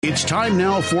It's time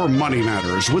now for Money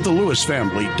Matters with the Lewis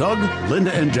family, Doug,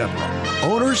 Linda, and Deborah,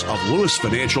 owners of Lewis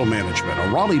Financial Management,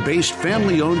 a Raleigh-based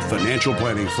family-owned financial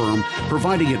planning firm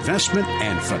providing investment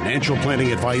and financial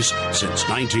planning advice since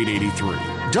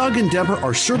 1983. Doug and Deborah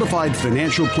are certified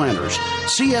financial planners,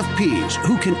 CFPs,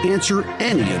 who can answer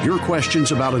any of your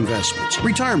questions about investments,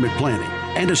 retirement planning,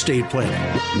 and estate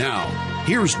planning. Now,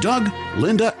 here's Doug,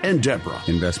 Linda, and Deborah.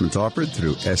 Investments offered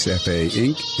through SFA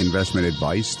Inc. Investment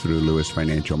advice through Lewis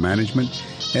Financial Management.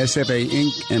 SFA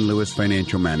Inc. and Lewis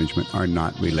Financial Management are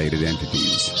not related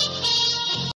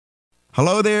entities.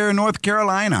 Hello there, North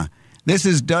Carolina. This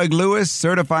is Doug Lewis,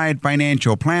 certified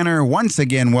financial planner, once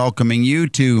again welcoming you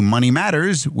to Money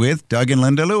Matters with Doug and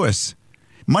Linda Lewis.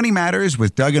 Money Matters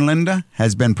with Doug and Linda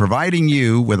has been providing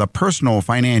you with a personal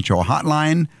financial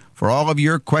hotline for all of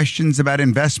your questions about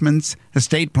investments,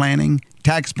 estate planning,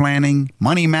 tax planning,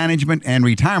 money management, and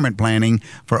retirement planning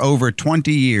for over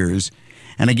 20 years.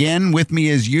 And again, with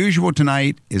me as usual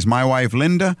tonight is my wife,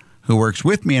 Linda, who works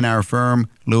with me in our firm,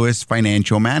 Lewis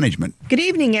Financial Management. Good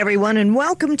evening, everyone, and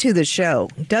welcome to the show.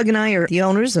 Doug and I are the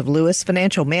owners of Lewis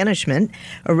Financial Management,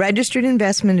 a registered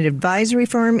investment and advisory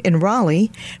firm in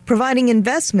Raleigh, providing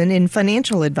investment and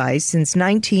financial advice since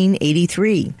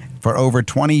 1983. For over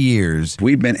 20 years,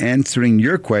 we've been answering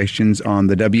your questions on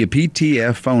the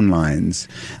WPTF phone lines.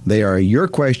 They are your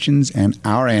questions and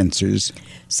our answers.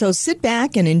 So sit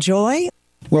back and enjoy.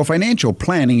 Well, financial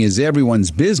planning is everyone's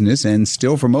business, and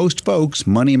still for most folks,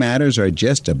 money matters are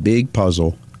just a big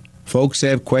puzzle. Folks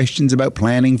have questions about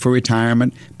planning for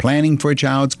retirement, planning for a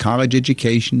child's college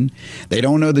education. They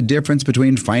don't know the difference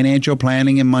between financial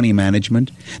planning and money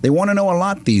management. They want to know a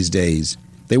lot these days.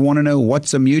 They want to know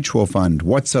what's a mutual fund,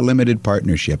 what's a limited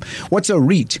partnership, what's a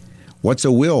REIT, what's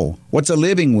a will, what's a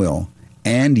living will.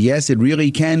 And yes, it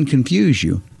really can confuse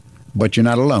you, but you're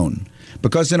not alone.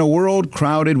 Because in a world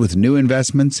crowded with new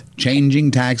investments,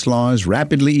 changing tax laws,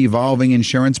 rapidly evolving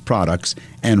insurance products,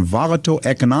 and volatile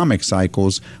economic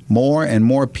cycles, more and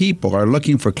more people are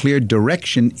looking for clear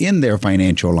direction in their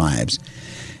financial lives.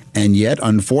 And yet,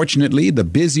 unfortunately, the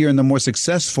busier and the more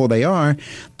successful they are,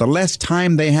 the less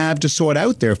time they have to sort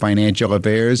out their financial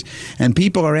affairs. And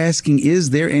people are asking,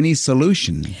 is there any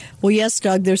solution? Well, yes,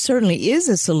 Doug, there certainly is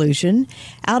a solution.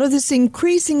 Out of this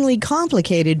increasingly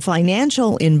complicated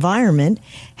financial environment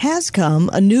has come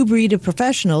a new breed of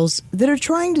professionals that are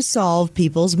trying to solve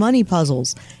people's money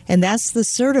puzzles. And that's the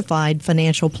certified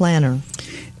financial planner.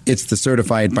 It's the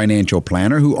certified financial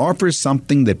planner who offers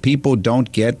something that people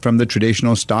don't get from the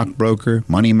traditional stockbroker,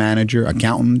 money manager,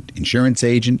 accountant, insurance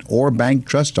agent, or bank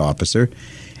trust officer.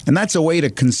 And that's a way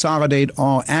to consolidate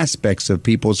all aspects of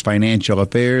people's financial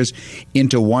affairs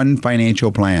into one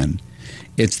financial plan.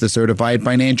 It's the certified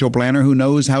financial planner who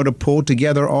knows how to pull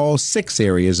together all 6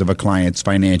 areas of a client's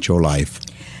financial life.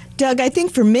 Doug, I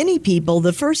think for many people,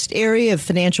 the first area of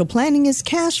financial planning is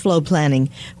cash flow planning,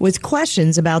 with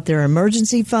questions about their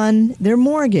emergency fund, their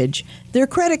mortgage, their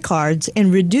credit cards,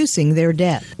 and reducing their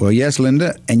debt. Well, yes,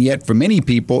 Linda, and yet for many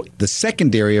people, the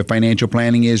second area of financial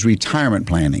planning is retirement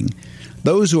planning.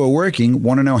 Those who are working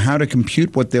want to know how to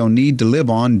compute what they'll need to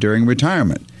live on during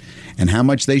retirement and how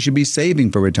much they should be saving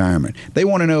for retirement. They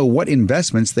want to know what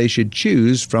investments they should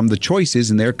choose from the choices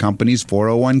in their company's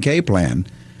 401k plan.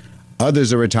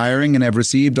 Others are retiring and have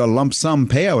received a lump sum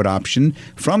payout option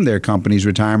from their company's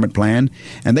retirement plan,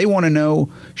 and they want to know,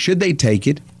 should they take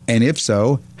it, and if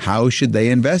so, how should they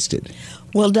invest it?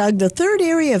 Well, Doug, the third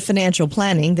area of financial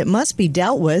planning that must be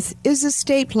dealt with is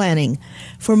estate planning.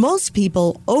 For most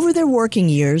people, over their working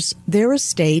years, their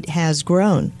estate has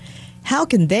grown. How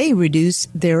can they reduce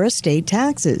their estate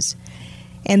taxes?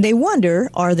 And they wonder,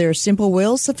 are their simple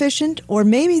wills sufficient, or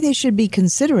maybe they should be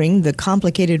considering the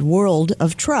complicated world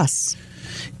of trusts?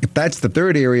 If that's the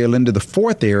third area, Linda, the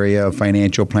fourth area of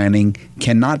financial planning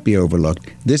cannot be overlooked.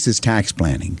 This is tax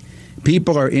planning.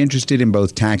 People are interested in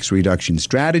both tax reduction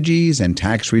strategies and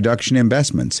tax reduction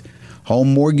investments,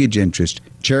 home mortgage interest,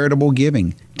 charitable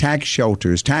giving, tax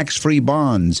shelters, tax-free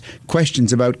bonds,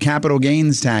 questions about capital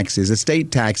gains taxes,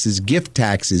 estate taxes, gift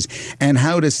taxes, and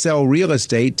how to sell real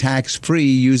estate tax-free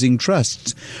using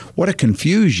trusts. What a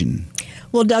confusion.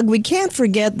 Well, Doug, we can't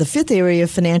forget the fifth area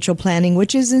of financial planning,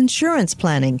 which is insurance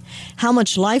planning. How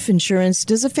much life insurance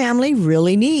does a family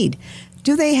really need?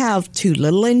 Do they have too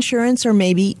little insurance or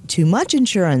maybe too much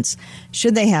insurance?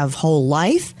 Should they have whole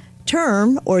life,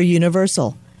 term, or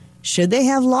universal? Should they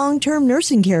have long-term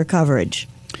nursing care coverage?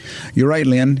 You're right,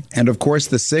 Lynn. And of course,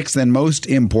 the sixth and most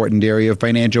important area of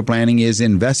financial planning is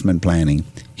investment planning.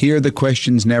 Here, the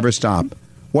questions never stop.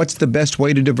 What's the best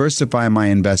way to diversify my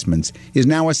investments? Is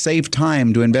now a safe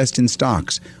time to invest in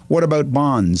stocks? What about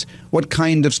bonds? What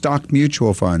kind of stock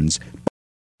mutual funds?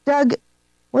 Doug,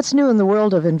 what's new in the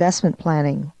world of investment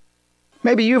planning?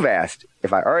 Maybe you've asked,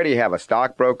 if I already have a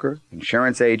stockbroker,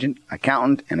 insurance agent,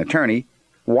 accountant, and attorney,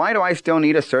 why do I still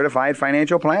need a certified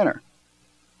financial planner?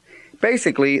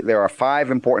 Basically, there are 5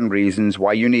 important reasons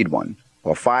why you need one,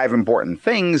 or 5 important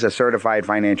things a certified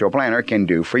financial planner can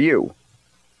do for you.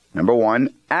 Number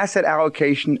 1, asset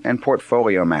allocation and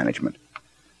portfolio management.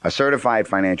 A certified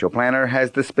financial planner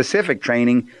has the specific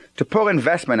training to pull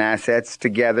investment assets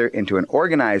together into an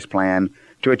organized plan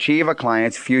to achieve a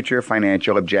client's future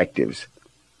financial objectives.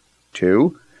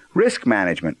 2, risk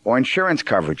management or insurance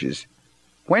coverages.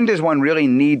 When does one really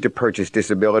need to purchase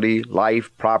disability,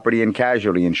 life, property, and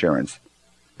casualty insurance?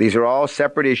 These are all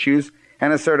separate issues,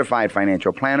 and a certified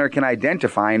financial planner can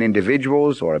identify an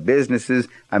individual's or a business's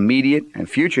immediate and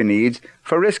future needs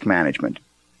for risk management.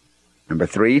 Number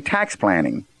 3, tax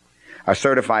planning. A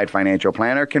certified financial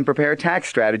planner can prepare tax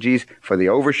strategies for the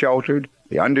oversheltered,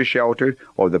 the undersheltered,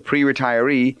 or the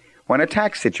pre-retiree when a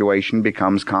tax situation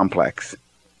becomes complex.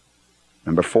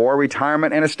 Number 4,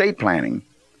 retirement and estate planning.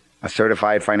 A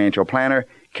certified financial planner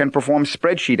can perform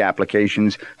spreadsheet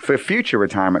applications for future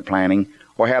retirement planning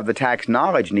or have the tax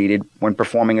knowledge needed when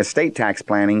performing estate tax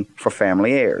planning for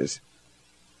family heirs.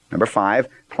 Number 5,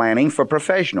 planning for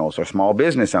professionals or small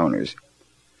business owners.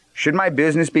 Should my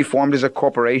business be formed as a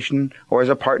corporation or as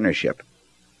a partnership?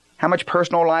 How much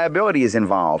personal liability is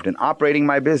involved in operating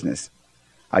my business?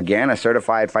 Again, a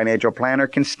certified financial planner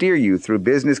can steer you through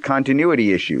business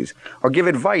continuity issues or give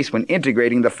advice when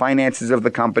integrating the finances of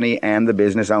the company and the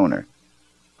business owner.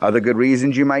 Other good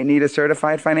reasons you might need a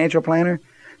certified financial planner: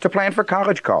 to plan for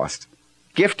college costs,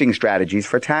 gifting strategies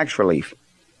for tax relief,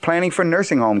 planning for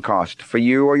nursing home costs for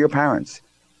you or your parents.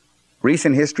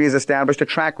 Recent history has established a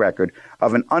track record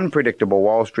of an unpredictable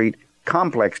Wall Street,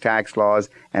 complex tax laws,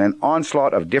 and an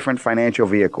onslaught of different financial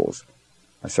vehicles.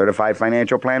 A certified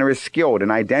financial planner is skilled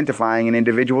in identifying an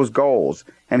individual's goals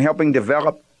and helping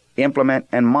develop, implement,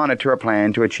 and monitor a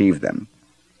plan to achieve them.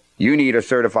 You need a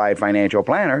certified financial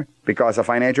planner because a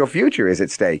financial future is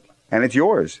at stake, and it's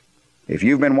yours. If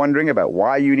you've been wondering about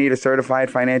why you need a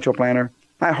certified financial planner,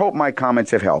 I hope my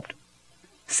comments have helped.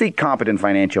 Seek competent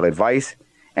financial advice,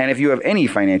 and if you have any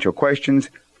financial questions,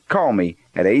 call me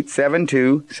at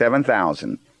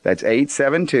 872-7000. That's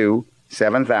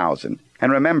 872-7000.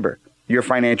 And remember, your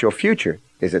financial future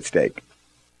is at stake.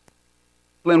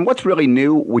 Lynn, what's really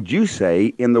new, would you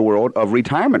say, in the world of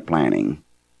retirement planning?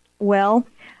 Well,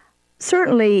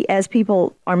 certainly as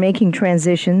people are making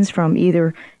transitions from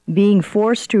either being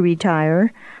forced to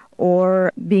retire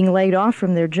or being laid off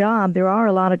from their job, there are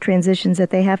a lot of transitions that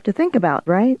they have to think about,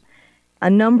 right? A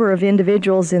number of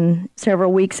individuals in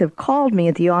several weeks have called me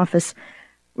at the office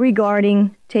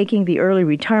regarding taking the early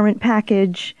retirement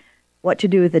package, what to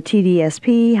do with the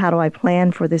TDSP, how do I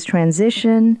plan for this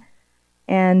transition,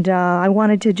 and I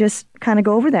wanted to just kind of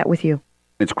go over that with you.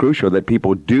 It's crucial that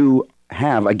people do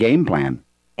have a game plan.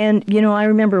 And, I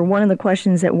remember one of the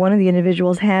questions that one of the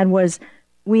individuals had was,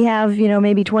 we have,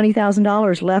 maybe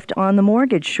 $20,000 left on the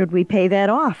mortgage. Should we pay that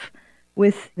off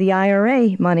with the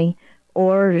IRA money,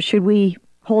 or should we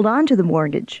hold on to the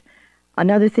mortgage?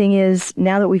 Another thing is,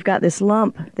 now that we've got this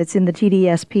lump that's in the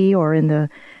TDSP or in the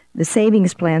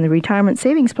savings plan, the retirement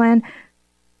savings plan,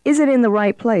 is it in the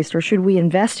right place, or should we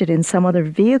invest it in some other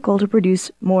vehicle to produce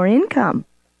more income?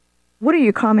 What are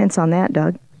your comments on that,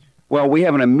 Doug? Well, we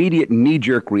have an immediate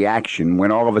knee-jerk reaction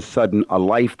when all of a sudden a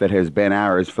life that has been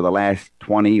ours for the last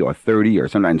 20 or 30 or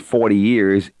sometimes 40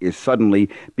 years is suddenly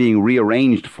being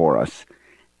rearranged for us,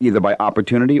 either by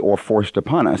opportunity or forced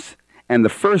upon us. And the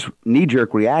first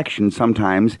knee-jerk reaction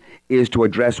sometimes is to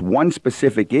address one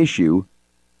specific issue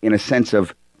in a sense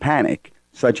of panic,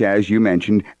 such as you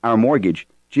mentioned, our mortgage.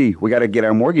 Gee, we got to get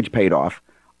our mortgage paid off.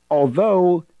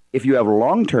 Although, if you have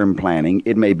long-term planning,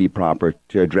 it may be proper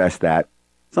to address that.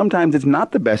 Sometimes it's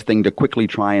not the best thing to quickly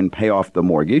try and pay off the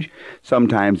mortgage.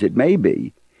 Sometimes it may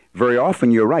be. Very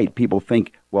often, you're right. People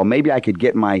think, well, maybe I could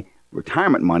get my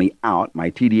retirement money out, my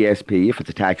TDSP, if it's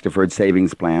a tax-deferred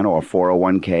savings plan, or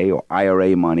 401k or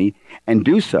IRA money, and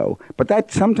do so. But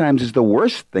that sometimes is the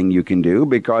worst thing you can do,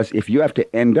 because if you have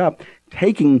to end up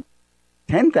taking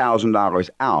 $10,000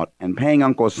 out and paying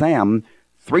Uncle Sam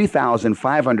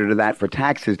 $3,500 of that for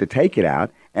taxes to take it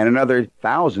out, and another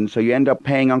 $1,000, so you end up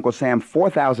paying Uncle Sam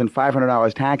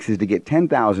 $4,500 taxes to get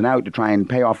 $10,000 out to try and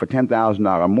pay off a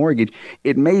 $10,000 mortgage,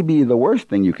 it may be the worst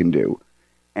thing you can do.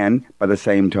 And by the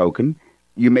same token,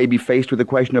 you may be faced with the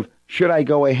question of, should I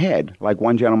go ahead? Like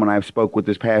one gentleman I've spoke with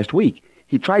this past week.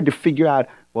 He tried to figure out,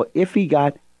 well, if he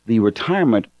got the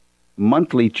retirement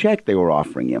monthly check they were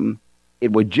offering him,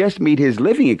 it would just meet his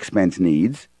living expense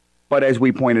needs, But as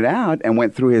we pointed out and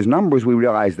went through his numbers, we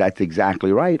realized that's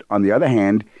exactly right. On the other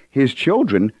hand, his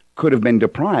children could have been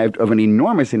deprived of an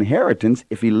enormous inheritance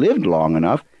if he lived long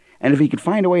enough, and if he could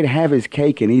find a way to have his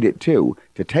cake and eat it too,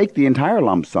 to take the entire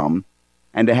lump sum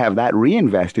and to have that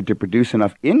reinvested to produce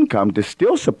enough income to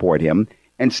still support him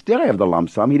and still have the lump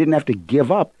sum. He didn't have to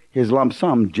give up his lump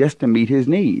sum just to meet his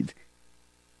needs.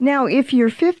 Now, if you're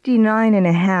 59 and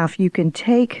a half, you can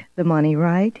take the money,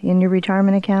 right, in your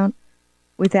retirement account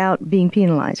without being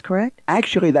penalized, correct?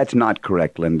 Actually, that's not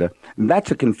correct, Linda.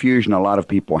 That's a confusion a lot of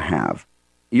people have.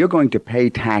 You're going to pay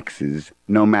taxes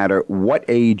no matter what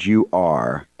age you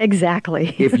are.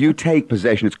 Exactly. If you take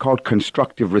possession, it's called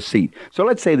constructive receipt. So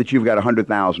let's say that you've got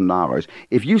 $100,000.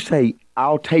 If you say,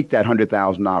 I'll take that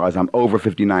 $100,000, I'm over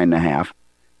 59 and a half,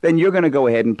 then you're going to go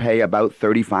ahead and pay about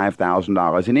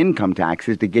 $35,000 in income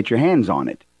taxes to get your hands on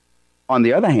it. On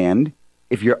the other hand,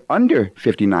 if you're under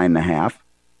 59 and a half,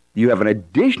 you have an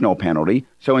additional penalty.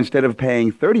 So instead of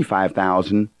paying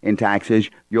 $35,000 in taxes,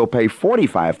 you'll pay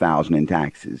 $45,000 in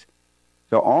taxes.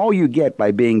 So all you get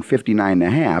by being 59 and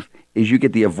a half is you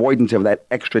get the avoidance of that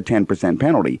extra 10%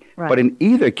 penalty. Right. But in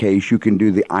either case, you can do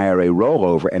the IRA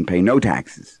rollover and pay no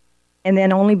taxes. And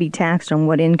then only be taxed on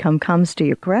what income comes to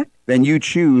you, correct? Then you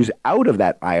choose out of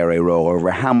that IRA rollover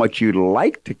how much you'd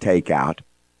like to take out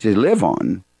to live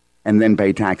on, and then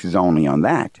pay taxes only on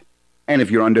that. And if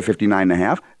you're under 59 and a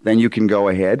half, then you can go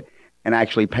ahead and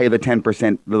actually pay the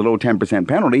 10%, the little 10%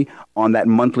 penalty on that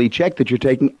monthly check that you're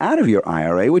taking out of your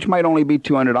IRA, which might only be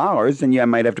 $200, and you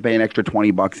might have to pay an extra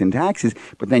 $20 in taxes,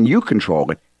 but then you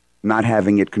control it, not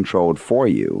having it controlled for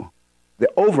you. The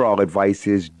overall advice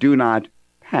is do not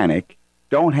panic.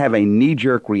 Don't have a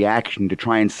knee-jerk reaction to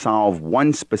try and solve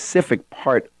one specific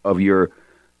part of your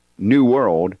new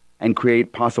world and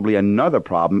create possibly another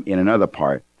problem in another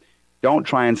part. Don't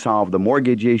try and solve the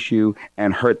mortgage issue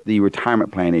and hurt the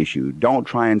retirement plan issue. Don't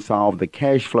try and solve the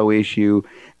cash flow issue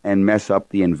and mess up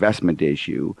the investment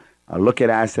issue. Look at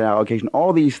asset allocation,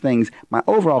 all these things. My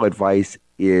overall advice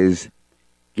is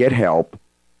get help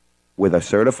with a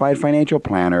certified financial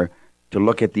planner to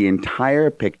look at the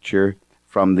entire picture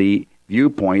from the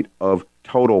viewpoint of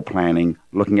total planning,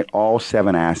 looking at all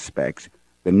 7 aspects.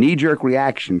 The knee-jerk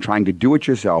reaction, trying to do it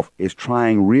yourself, is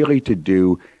trying really to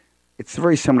do. It's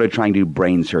very similar to trying to do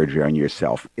brain surgery on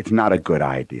yourself. It's not a good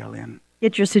idea, Lynn.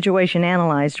 Get your situation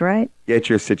analyzed, right? Get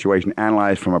your situation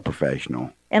analyzed from a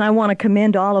professional. And I want to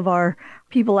commend all of our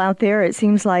people out there. It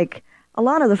seems like a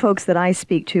lot of the folks that I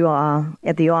speak to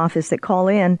at the office that call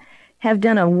in have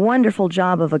done a wonderful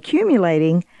job of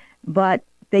accumulating, but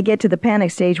they get to the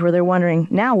panic stage where they're wondering,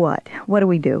 now what? What do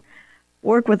we do?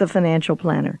 Work with a financial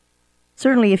planner.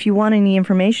 Certainly, if you want any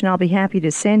information, I'll be happy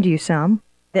to send you some.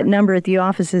 That number at the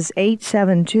office is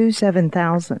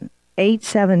 872-7000.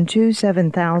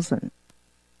 872-7000.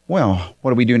 Well,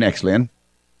 what do we do next, Lynn?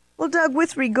 Well, Doug,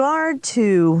 with regard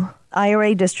to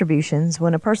IRA distributions,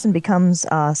 when a person becomes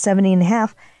 70 and a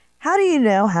half, how do you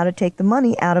know how to take the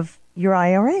money out of your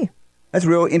IRA? That's a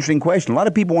real interesting question. A lot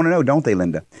of people want to know, don't they,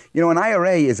 Linda? You know, an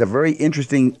IRA is a very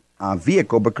interesting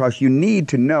vehicle because you need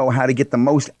to know how to get the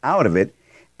most out of it,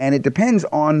 and it depends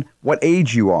on what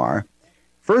age you are.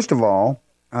 First of all,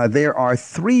 there are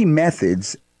 3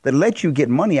 methods that let you get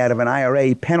money out of an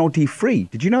IRA penalty-free.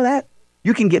 Did you know that?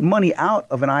 You can get money out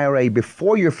of an IRA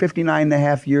before you're 59 and a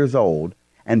half years old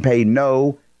and pay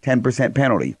no 10%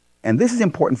 penalty. And this is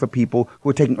important for people who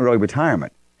are taking early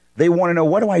retirement. They want to know,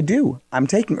 what do I do? I'm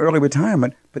taking early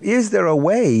retirement, but is there a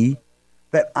way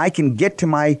that I can get to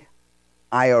my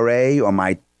IRA or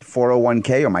my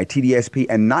 401k or my TDSP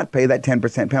and not pay that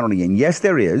 10% penalty? And yes,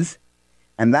 there is.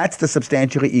 And that's the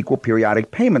substantially equal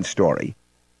periodic payment story.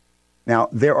 Now,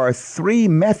 there are 3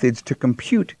 methods to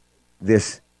compute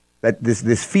this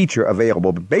feature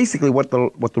available. But basically what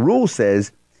the rule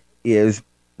says is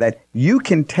that you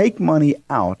can take money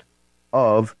out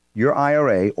of your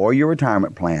IRA or your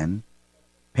retirement plan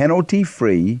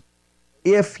penalty-free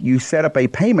if you set up a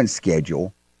payment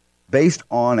schedule based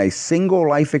on a single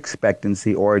life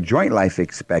expectancy or a joint life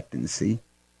expectancy,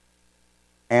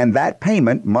 and that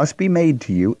payment must be made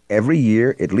to you every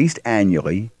year, at least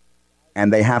annually,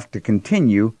 and they have to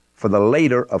continue for the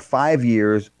later of 5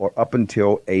 years or up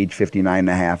until age 59 and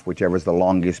a half, whichever is the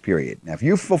longest period. Now, if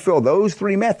you fulfill those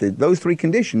 3 methods, those 3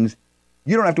 conditions,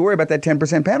 you don't have to worry about that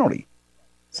 10% penalty.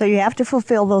 So you have to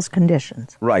fulfill those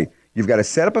conditions. Right. You've got to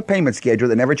set up a payment schedule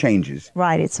that never changes.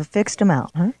 Right. It's a fixed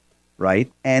amount, huh? Right.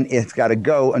 And it's got to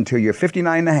go until you're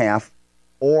 59 and a half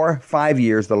or 5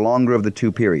 years, the longer of the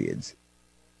 2 periods.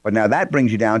 But now that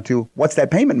brings you down to, what's that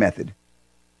payment method?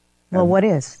 Well, what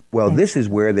is? Well, this is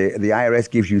where the IRS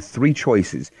gives you 3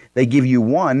 choices. They give you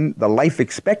 1, the life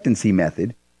expectancy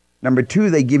method, Number 2,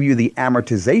 they give you the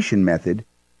amortization method.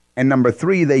 And number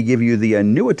 3, they give you the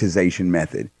annuitization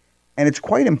method. And it's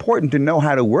quite important to know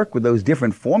how to work with those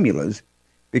different formulas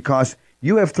because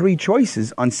you have 3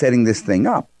 choices on setting this thing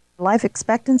up. Life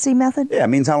expectancy method? Yeah, it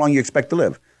means how long you expect to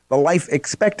live. The life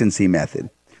expectancy method.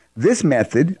 This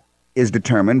method is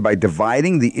determined by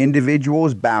dividing the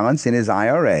individual's balance in his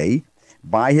IRA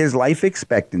by his life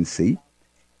expectancy.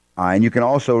 And you can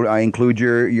also include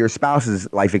your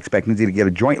spouse's life expectancy to get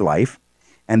a joint life.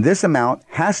 And this amount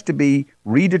has to be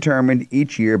redetermined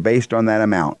each year based on that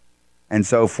amount and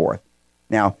so forth.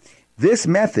 Now, this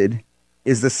method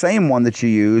is the same one that you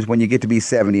use when you get to be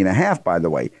 70 and a half, by the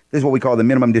way. This is what we call the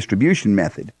minimum distribution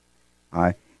method.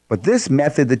 But this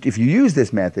method, that if you use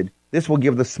this method, this will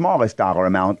give the smallest dollar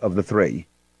amount of the 3.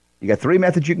 You got 3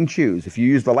 methods you can choose. If you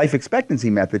use the life expectancy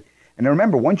method, and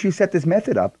remember, once you set this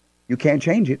method up, you can't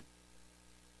change it.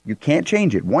 You can't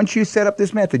change it. Once you set up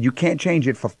this method, you can't change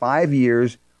it for 5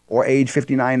 years or age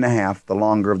 59 and a half, the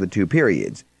longer of the 2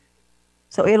 periods.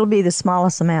 So it'll be the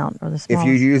smallest amount or the smallest. If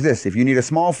you use this, if you need a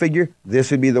small figure,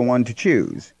 this would be the one to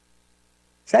choose.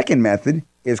 Second method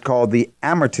is called the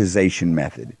amortization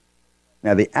method.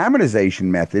 Now, the amortization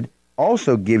method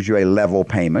also gives you a level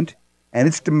payment, and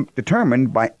it's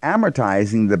determined by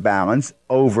amortizing the balance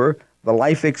over the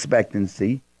life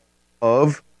expectancy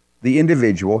of the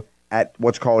individual at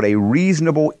what's called a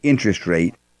reasonable interest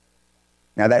rate.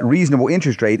 Now, that reasonable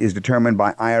interest rate is determined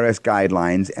by IRS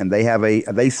guidelines, and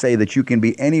they say that you can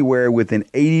be anywhere within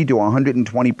 80 to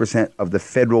 120% of the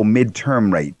federal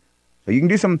midterm rate. So you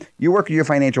can you work with your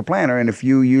financial planner, and if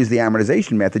you use the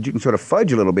amortization method, you can sort of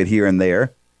fudge a little bit here and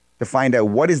there to find out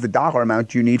what is the dollar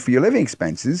amount you need for your living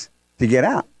expenses to get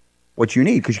out what you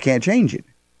need, because you can't change it.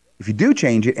 If you do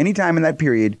change it, anytime in that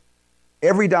period,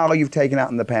 every dollar you've taken out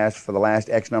in the past for the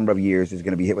last X number of years is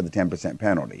going to be hit with a 10%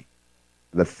 penalty.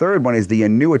 The third one is the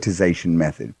annuitization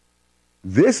method.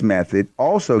 This method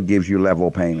also gives you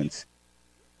level payments.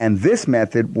 And this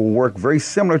method will work very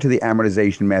similar to the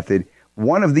amortization method.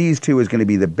 One of these two is going to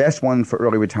be the best one for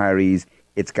early retirees.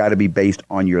 It's got to be based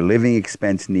on your living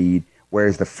expense need,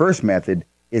 whereas the first method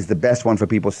is the best one for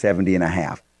people 70 and a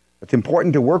half. It's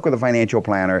important to work with a financial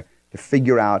planner to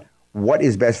figure out what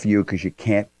is best for you because you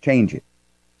can't change it.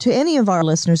 To any of our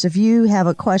listeners, if you have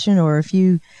a question or if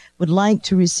you would like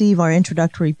to receive our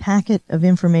introductory packet of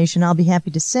information, I'll be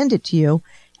happy to send it to you.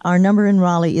 Our number in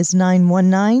Raleigh is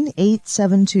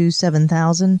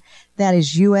 919-872-7000. That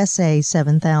is USA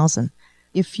 7000.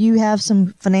 If you have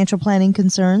some financial planning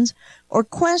concerns or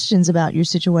questions about your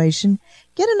situation,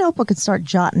 get a notebook and start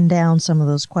jotting down some of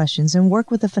those questions and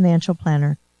work with a financial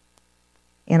planner.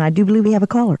 And I do believe we have a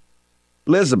caller.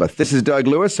 Elizabeth, this is Doug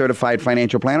Lewis, certified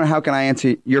financial planner. How can I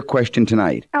answer your question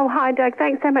tonight? Oh, hi, Doug.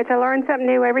 Thanks so much. I learn something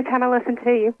new every time I listen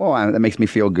to you. Well, that makes me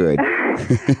feel good.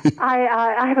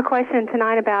 I have a question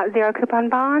tonight about zero coupon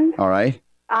bonds. All right.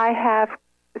 I have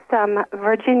some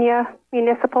Virginia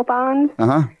municipal bonds.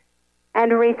 Uh-huh.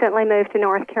 And recently moved to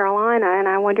North Carolina, and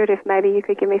I wondered if maybe you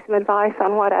could give me some advice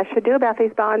on what I should do about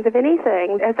these bonds, if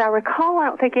anything. As I recall, I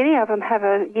don't think any of them have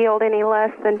a yield any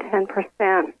less than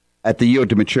 10%. At the yield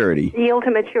to maturity? Yield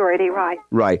to maturity, right.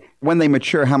 Right. When they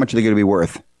mature, how much are they going to be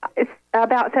worth? It's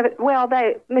about the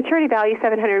maturity value is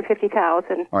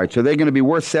 $750,000. All right, so they're going to be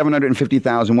worth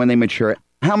 $750,000 when they mature.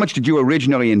 How much did you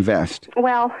originally invest?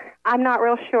 Well, I'm not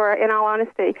real sure, in all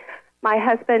honesty. My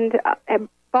husband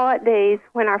bought these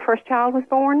when our first child was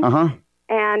born,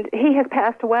 and he has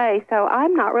passed away, so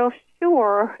I'm not real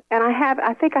sure. And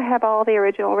I think I have all the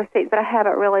original receipts, but I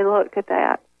haven't really looked at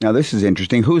that. Now, this is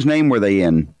interesting. Whose name were they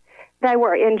in? They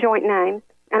were in joint names,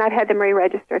 and I've had them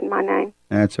re-registered in my name.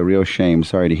 That's a real shame.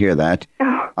 Sorry to hear that.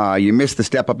 You missed the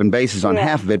step up in basis on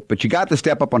half of it, but you got the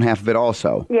step up on half of it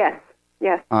also. Yes.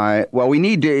 Well,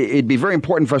 it'd be very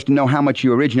important for us to know how much he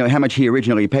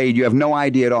originally paid. You have no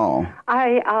idea at all.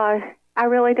 I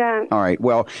really don't. All right.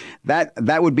 Well,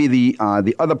 that would be the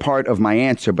other part of my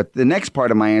answer. But the next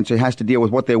part of my answer has to deal with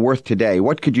what they're worth today.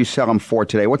 What could you sell them for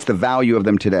today? What's the value of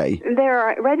them today?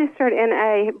 They're registered in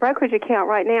a brokerage account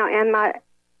right now, and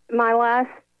my last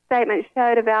statement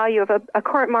showed a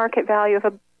current market value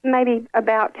of maybe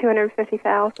about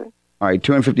 $250,000. All right,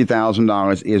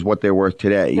 $250,000 is what they're worth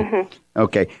today. Mm-hmm.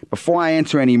 Okay. Before I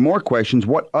answer any more questions,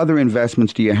 what other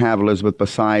investments do you have, Elizabeth,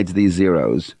 besides these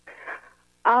zeros?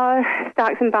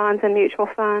 Stocks and bonds and mutual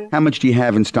funds. How much do you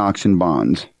have in stocks and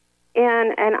bonds?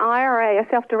 In an IRA, a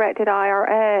self-directed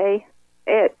IRA,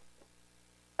 it's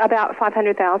about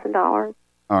 $500,000.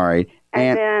 All right.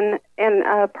 And then in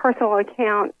a personal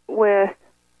account with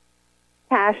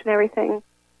cash and everything,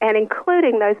 and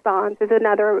including those bonds, is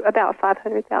another about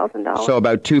 $500,000. So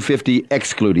about $250,000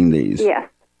 excluding these. Yes.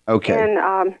 Okay.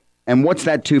 And And what's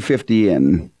that $250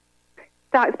 in?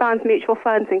 Stocks, bonds, mutual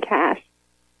funds, and cash.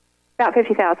 About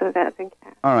 $50,000 of that's in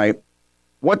cash. All right.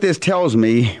 What this tells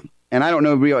me, and I don't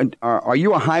know, are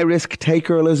you a high-risk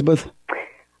taker, Elizabeth?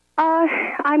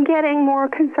 I'm getting more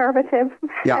conservative.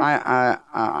 Yeah,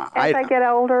 as I get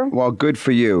older. Well, good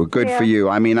for you. Good for you.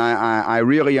 I mean, I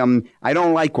really I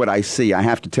don't like what I see. I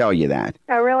have to tell you that.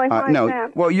 I really like no.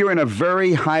 that. Well, you're in a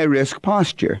very high-risk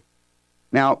posture.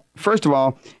 Now, first of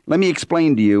all, let me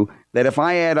explain to you that if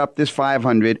I add up this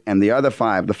 500 and the other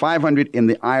 5, the 500 in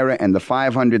the IRA and the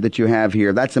 500 that you have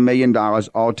here, that's $1 million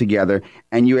altogether,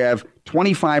 and you have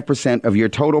 25% of your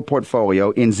total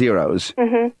portfolio in zeros.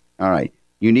 Mm-hmm. All right.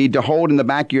 You need to hold in the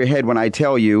back of your head when I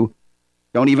tell you,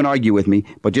 don't even argue with me,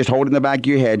 but just hold in the back of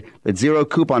your head that zero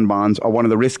coupon bonds are one of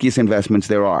the riskiest investments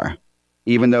there are,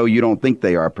 even though you don't think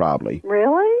they are probably.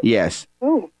 Really? Yes.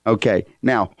 Ooh. Okay.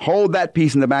 Now, hold that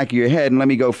piece in the back of your head and let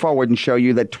me go forward and show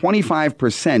you that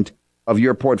 25% of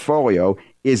your portfolio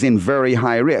is in very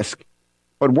high risk.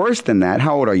 But worse than that,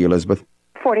 how old are you, Elizabeth?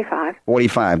 45.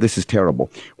 45. This is terrible.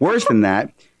 Worse than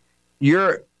that,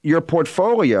 your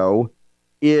portfolio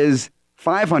is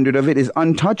 500 of it is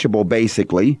untouchable,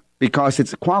 basically, because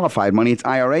it's qualified money. It's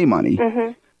IRA money.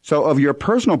 Mm-hmm. So of your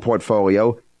personal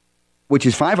portfolio, which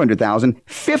is $500,000,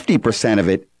 50% of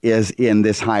it is in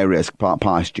this high-risk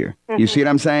posture. Mm-hmm. You see what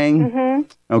I'm saying?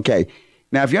 Mm-hmm. Okay.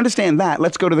 Now, if you understand that,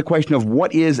 let's go to the question of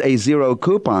what is a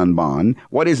zero-coupon bond,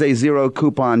 what is a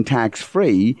zero-coupon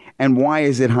tax-free, and why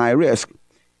is it high risk?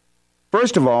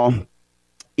 First of all,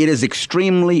 it is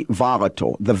extremely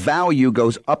volatile. The value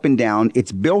goes up and down.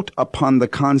 It's built upon the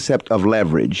concept of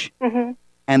leverage. Mm-hmm.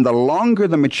 And the longer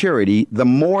the maturity, the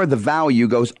more the value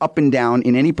goes up and down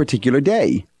in any particular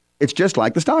day. It's just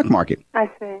like the stock market. I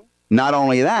see. Not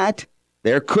only that,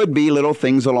 there could be little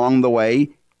things along the way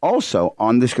also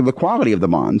on the quality of the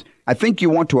bonds. I think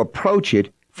you want to approach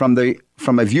it from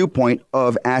a viewpoint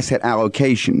of asset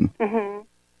allocation.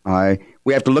 Mm-hmm.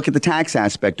 We have to look at the tax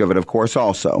aspect of it, of course,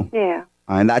 also. Yeah.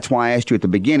 And that's why I asked you at the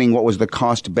beginning, what was the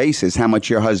cost basis, how much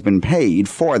your husband paid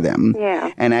for them.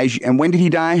 Yeah. And when did he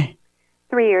die?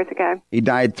 3 years ago. He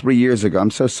died 3 years ago.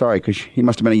 I'm so sorry, because he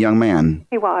must have been a young man.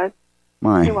 He was.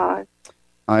 My. He was.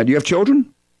 Do you have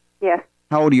children? Yes.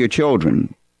 How old are your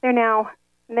children? They're now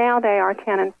they are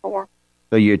 10 and 4.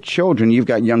 So your children, you've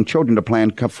got young children to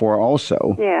plan for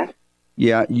also. Yes.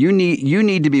 Yeah, you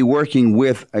need to be working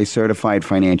with a certified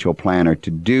financial planner to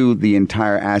do the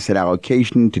entire asset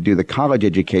allocation, to do the college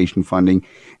education funding,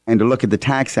 and to look at the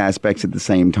tax aspects at the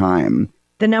same time.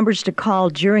 The numbers to call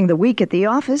during the week at the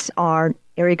office are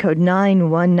area code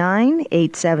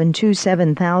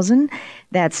 919-872-7000.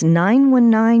 That's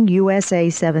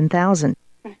 919-USA-7000.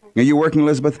 Are you working,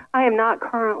 Elizabeth? I am not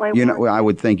currently working. I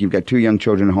would think you've got 2 young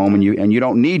children at home, and you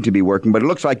don't need to be working, but it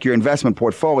looks like your investment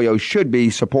portfolio should be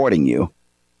supporting you.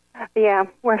 Yeah,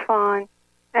 we're fine.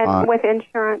 And with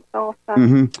insurance also.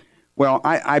 Mm-hmm. Well,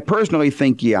 I personally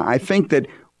think, I think that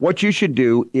what you should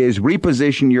do is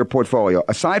reposition your portfolio.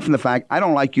 Aside from the fact, I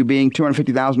don't like you being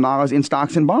 $250,000 in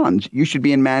stocks and bonds. You should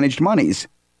be in managed monies.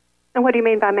 And what do you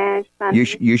mean by managed money?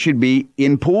 You should be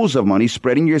in pools of money,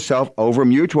 spreading yourself over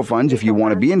mutual funds if you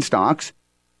want to be in stocks,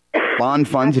 bond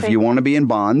funds if you want to be in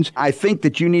bonds. I think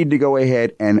that you need to go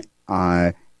ahead and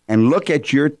look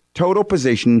at your total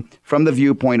position from the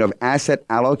viewpoint of asset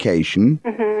allocation.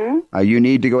 Mm-hmm. You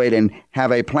need to go ahead and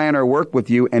have a planner work with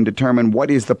you and determine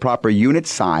what is the proper unit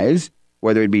size,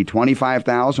 whether it be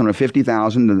 $25,000 or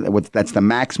 $50,000. That's the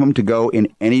maximum to go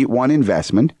in any one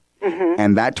investment. Mm-hmm.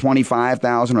 And that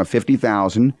 $25,000 or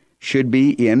 $50,000 should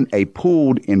be in a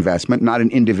pooled investment, not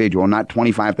an individual, not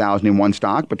 $25,000 in one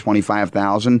stock, but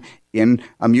 $25,000 in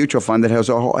a mutual fund that has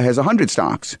 100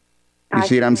 stocks. You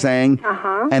see what I'm saying?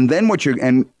 Uh-huh. And then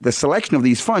the selection of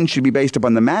these funds should be based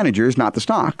upon the managers, not the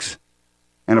stocks.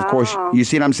 And of course, you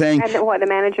see what I'm saying? And the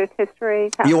manager's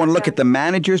history? You want to look at the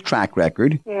manager's track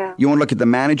record. Yeah. You want to look at the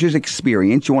manager's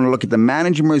experience. You want to look at the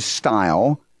manager's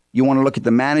style. You want to look at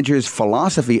the manager's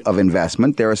philosophy of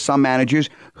investment. There are some managers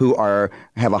who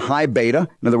have a high beta.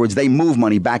 In other words, they move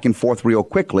money back and forth real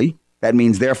quickly. That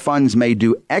means their funds may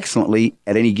do excellently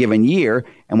at any given year.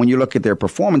 And when you look at their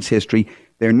performance history,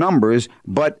 their numbers,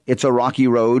 but it's a rocky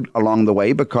road along the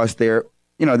way because they're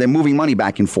moving money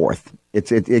back and forth.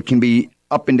 It can be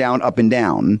up and down,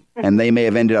 and they may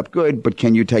have ended up good, but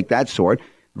can you take that sort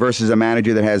versus a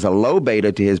manager that has a low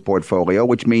beta to his portfolio,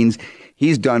 which means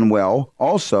he's done well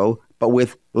also, but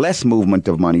with less movement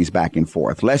of monies back and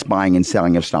forth, less buying and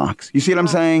selling of stocks. You see what I'm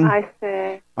saying? I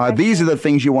see. These are the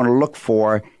things you want to look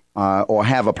for or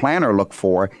have a planner look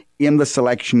for in the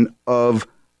selection of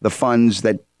the funds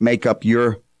that make up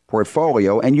your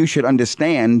portfolio, and you should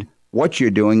understand what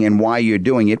you're doing and why you're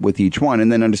doing it with each one,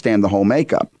 and then understand the whole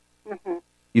makeup. Mm-hmm.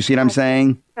 You see what I'm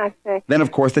saying? I see. Then,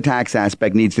 of course, the tax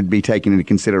aspect needs to be taken into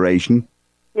consideration.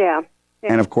 Yeah.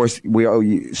 And, of course,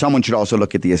 someone should also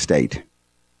look at the estate.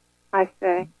 I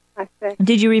see.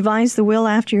 Did you revise the will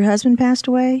after your husband passed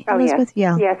away, Elizabeth?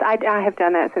 Yes. Yeah. Yes, I have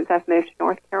done that since I've moved to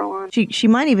North Carolina. She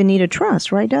might even need a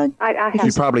trust, right, Doug? I have.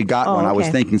 She probably got one. I was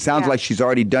thinking. Sounds like she's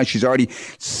already done. She's already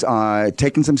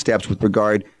taken some steps with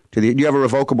regard to the. Do you have a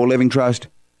revocable living trust?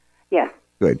 Yes.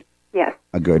 Good. Yes.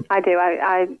 Good. I do.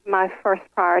 My first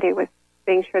priority was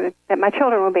being sure that my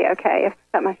children would be okay if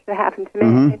something should happen to me.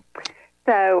 Mm-hmm.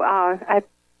 So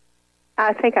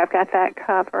I think I've got that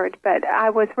covered. But I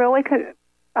was really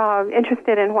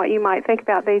interested in what you might think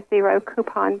about these zero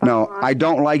coupon bonds. No, I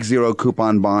don't like zero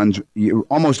coupon bonds.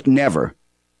 Almost never.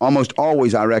 Almost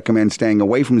always I recommend staying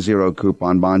away from zero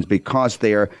coupon bonds because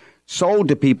they're sold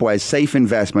to people as safe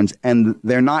investments, and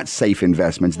they're not safe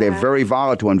investments. They're very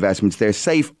volatile investments. They're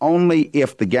safe only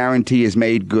if the guarantee is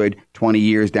made good 20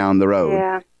 years down the road.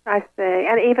 Yeah, I see.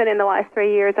 And even in the last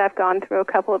 3 years, I've gone through a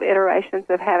couple of iterations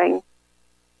of having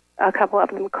a couple of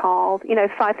them called.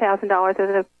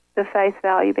 $5,000 of the face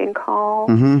value being called.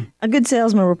 Mm-hmm. A good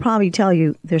salesman will probably tell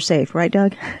you they're safe, right,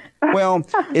 Doug? Well,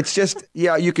 it's just,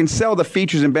 you can sell the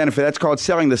features and benefit. That's called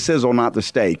selling the sizzle, not the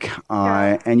steak.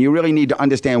 And you really need to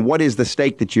understand what is the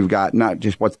steak that you've got, not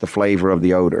just what's the flavor of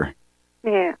the odor.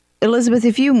 Yeah. Elizabeth,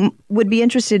 if you would be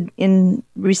interested in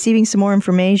receiving some more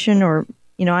information, or,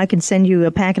 I can send you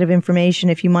a packet of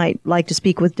information if you might like to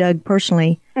speak with Doug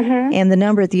personally. Mm-hmm. And the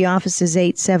number at the office is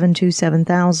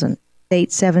 872-7000.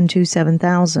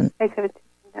 872-7000. 872-7000,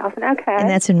 okay. And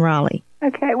that's in Raleigh.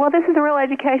 Okay, well, this is a real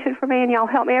education for me, and y'all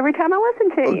help me every time I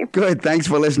listen to you. Good. Thanks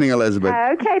for listening, Elizabeth.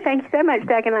 Okay, thank you so much,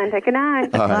 Doug and Linda. Good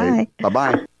night. All right.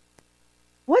 Bye-bye.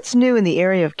 What's new in the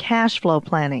area of cash flow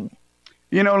planning?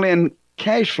 Lynn,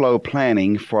 cash flow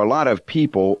planning for a lot of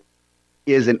people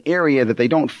is an area that they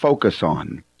don't focus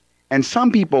on. And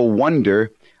some people wonder,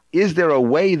 is there a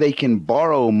way they can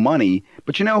borrow money?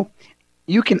 But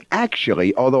you can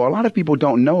actually, although a lot of people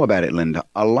don't know about it, Linda,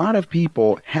 a lot of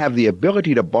people have the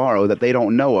ability to borrow that they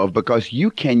don't know of because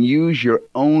you can use your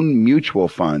own mutual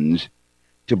funds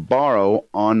to borrow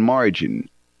on margin.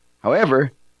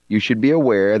 However, you should be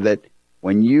aware that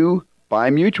when you buy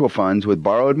mutual funds with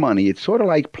borrowed money, it's sort of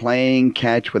like playing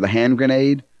catch with a hand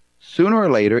grenade. Sooner or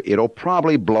later, it'll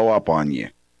probably blow up on you.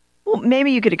 Well,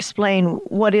 maybe you could explain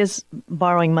what is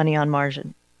borrowing money on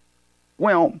margin.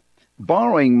 Well,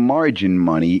 borrowing margin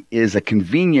money is a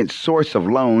convenient source of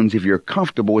loans if you're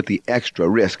comfortable with the extra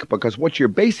risk, because what you're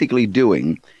basically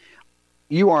doing,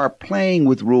 you are playing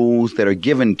with rules that are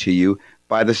given to you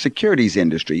by the securities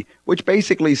industry, which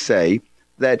basically say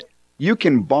that you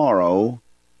can borrow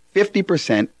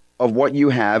 50% of what you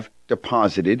have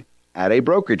deposited at a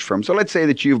brokerage firm. So let's say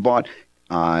that you've bought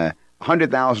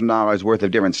 $100,000 worth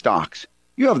of different stocks.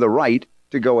 You have the right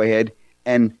to go ahead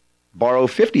and borrow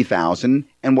 $50,000,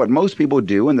 and what most people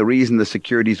do, and the reason the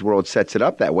securities world sets it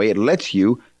up that way, it lets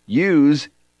you use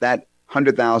that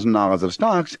 $100,000 of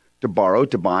stocks to borrow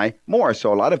to buy more.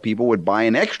 So a lot of people would buy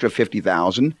an extra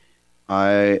 $50,000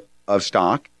 of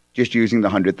stock just using the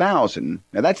 $100,000.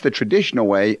 Now that's the traditional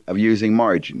way of using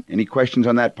margin. Any questions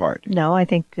on that part? No, I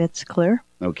think that's clear.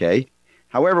 Okay.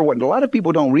 However, what a lot of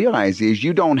people don't realize is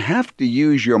you don't have to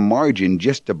use your margin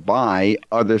just to buy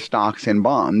other stocks and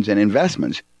bonds and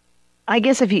investments. I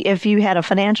guess if you had a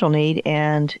financial need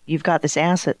and you've got this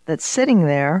asset that's sitting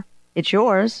there, it's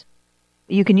yours,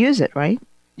 you can use it, right?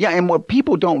 Yeah, and what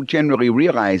people don't generally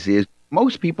realize is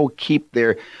most people keep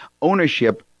their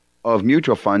ownership of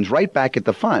mutual funds right back at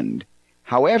the fund.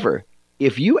 However,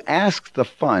 if you ask the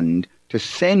fund to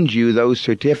send you those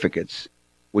certificates,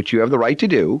 which you have the right to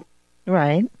do,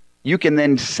 right, you can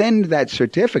then send that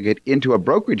certificate into a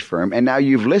brokerage firm, and now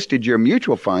you've listed your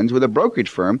mutual funds with a brokerage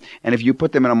firm, and if you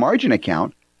put them in a margin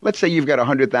account, let's say you've got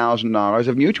 $100,000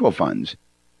 of mutual funds,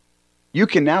 you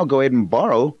can now go ahead and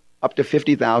borrow up to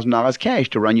 $50,000 cash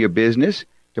to run your business,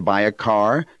 to buy a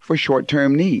car, for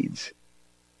short-term needs.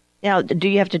 Now, do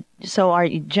you have to,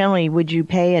 would you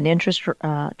pay an interest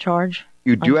charge?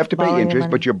 You do have to pay interest,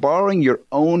 but you're borrowing your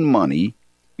own money.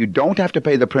 You don't have to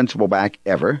pay the principal back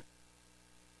ever.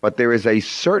 But there is a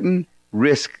certain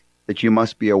risk that you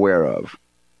must be aware of.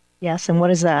 Yes, and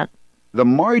what is that? The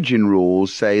margin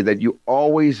rules say that you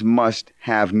always must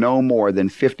have no more than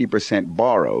 50%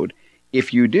 borrowed.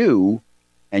 If you do,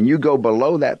 and you go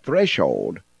below that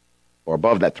threshold, or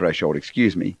above that threshold,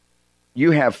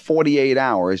 you have 48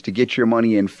 hours to get your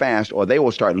money in fast, or they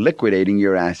will start liquidating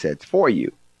your assets for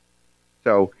you.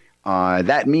 So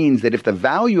that means that if the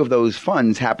value of those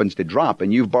funds happens to drop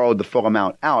and you've borrowed the full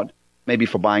amount out, maybe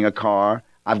for buying a car.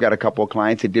 I've got a couple of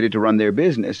clients that did it to run their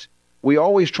business. We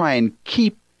always try and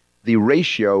keep the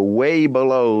ratio way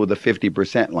below the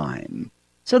 50% line.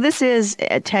 So this is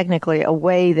technically a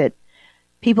way that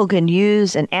people can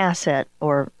use an asset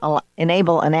or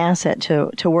enable an asset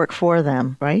to work for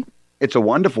them, right? It's a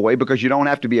wonderful way because you don't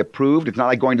have to be approved. It's not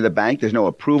like going to the bank. There's no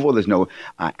approval. There's no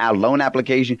loan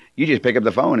application. You just pick up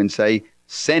the phone and say,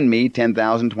 send me $10,000,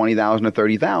 $20,000, or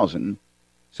 $30,000.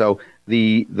 So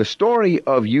the story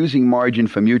of using margin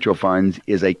for mutual funds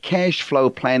is a cash flow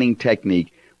planning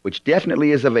technique, which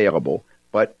definitely is available,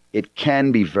 but it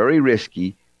can be very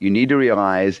risky. You need to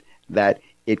realize that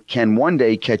it can one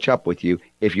day catch up with you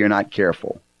if you're not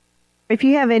careful. If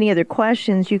you have any other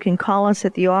questions, you can call us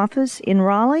at the office in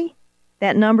Raleigh.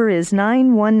 That number is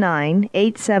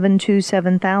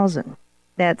 919-872-7000.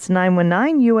 That's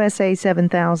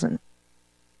 919-USA-7000.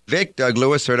 Vic, Doug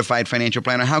Lewis, Certified Financial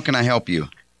Planner. How can I help you?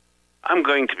 I'm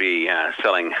going to be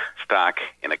selling stock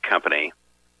in a company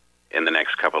in the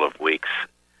next couple of weeks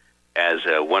as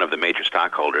one of the major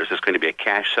stockholders. It's going to be a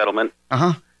cash settlement.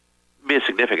 Be a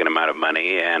significant amount of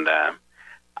money, and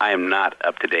I am not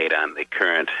up to date on the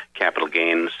current capital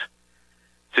gains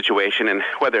situation and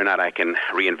whether or not I can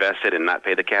reinvest it and not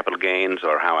pay the capital gains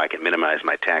or how I can minimize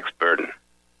my tax burden.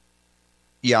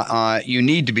 Yeah, you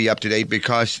need to be up to date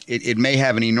because it may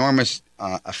have an enormous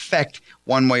effect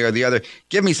one way or the other.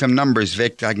 Give me some numbers,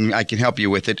 Vic. I can help you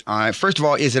with it. First of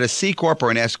all, is it a C Corp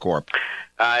or an S Corp?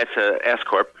 It's a S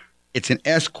Corp. It's an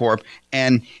S Corp,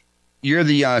 and you're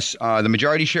the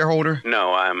majority shareholder?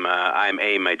 No, I'm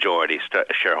a majority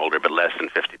shareholder, but less than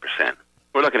 50%.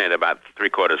 We're looking at about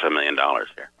 $750,000 here. All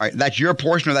right, that's your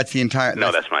portion, or that's the entire?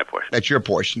 No, that's my portion. That's your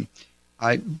portion.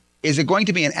 Is it going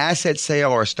to be an asset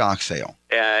sale or a stock sale?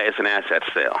 It's an asset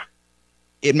sale.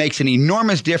 It makes an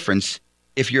enormous difference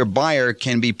if your buyer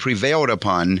can be prevailed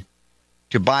upon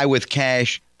to buy with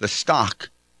cash the stock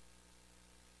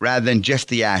rather than just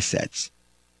the assets.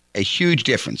 A huge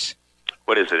difference.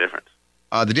 What is the difference?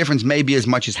 The difference may be as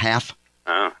much as half.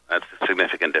 Oh, that's a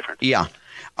significant difference. Yeah.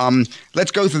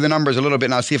 Let's go through the numbers a little bit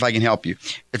and I'll see if I can help you.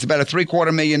 It's about a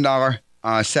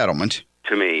 $750,000 settlement.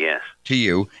 To me, yes. To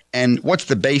you. And what's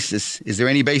the basis? Is there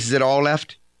any basis at all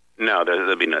left? No,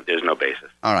 there's no basis.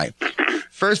 All right.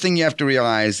 First thing you have to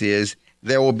realize is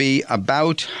there will be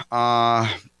about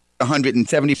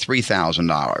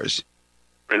 $173,000.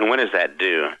 And when is that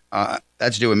due?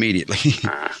 That's due immediately.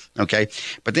 Okay.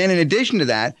 But then in addition to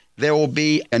that, there will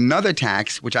be another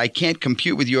tax, which I can't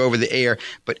compute with you over the air,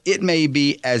 but it may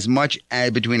be as much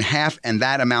as between half and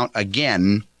that amount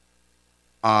again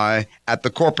at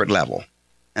the corporate level.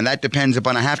 And that depends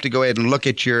upon, I have to go ahead and look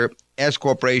at your S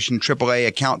Corporation AAA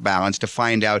account balance to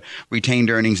find out retained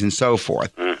earnings and so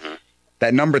forth. Mm-hmm.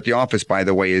 That number at the office, by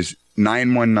the way, is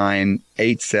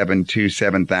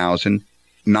 919-872-7000.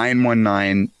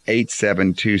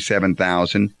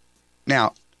 919-872-7000.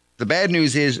 Now, the bad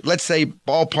news is, let's say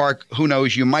ballpark, who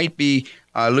knows, you might be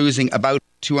losing about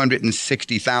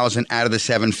 $260,000 out of the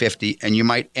 $750,000, and you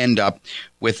might end up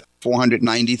with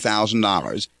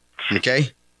 $490,000.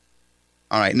 Okay?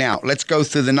 All right, now let's go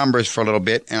through the numbers for a little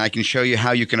bit, and I can show you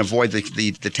how you can avoid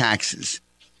the taxes.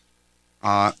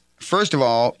 First of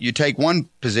all, you take one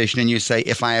position and you say,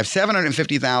 if I have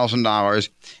 $750,000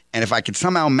 and if I could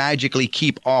somehow magically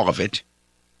keep all of it,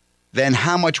 then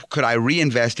how much could I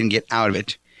reinvest and get out of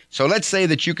it? So let's say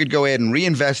that you could go ahead and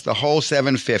reinvest the whole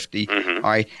 $750,000, mm-hmm.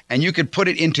 all right, and you could put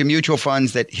it into mutual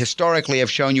funds that historically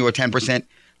have shown you a 10%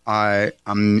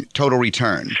 total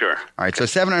return. Sure. All right, so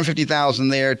 $750,000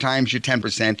 there times your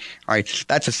 10%. All right,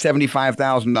 that's a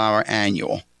 $75,000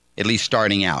 annual, at least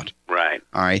starting out. Right.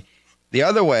 All right. The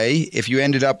other way, if you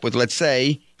ended up with, let's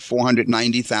say,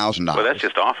 $490,000. Well, that's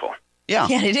just awful. Yeah.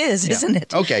 Yeah, it is, isn't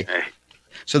it? Okay. Hey.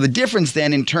 So the difference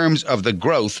then in terms of the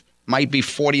growth might be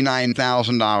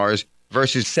 $49,000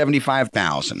 versus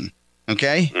 $75,000.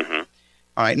 Okay? Mm-hmm.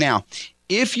 All right. Now,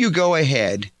 if you go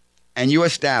ahead and you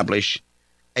establish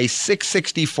a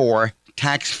 664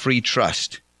 tax-free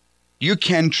trust, you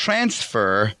can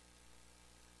transfer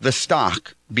the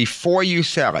stock before you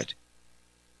sell it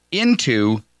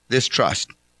into this trust.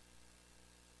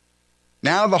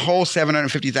 Now the whole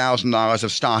 $750,000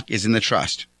 of stock is in the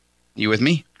trust. You with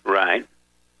me? Right.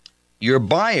 Your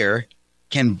buyer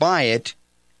can buy it.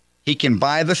 He can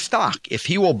buy the stock. If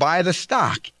he will buy the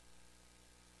stock,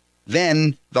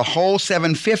 then the whole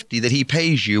 $750,000 that he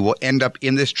pays you will end up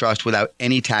in this trust without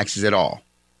any taxes at all.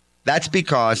 That's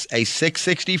because a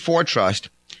 664 trust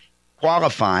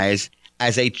qualifies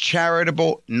as a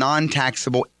charitable,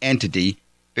 non-taxable entity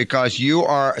because you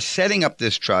are setting up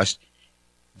this trust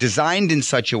designed in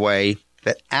such a way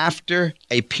that after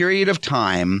a period of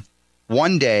time,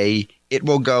 one day it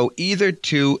will go either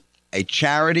to a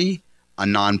charity, a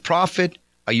nonprofit,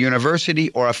 a university,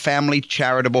 or a family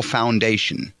charitable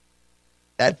foundation.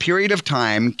 That period of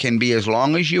time can be as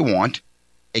long as you want.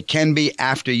 It can be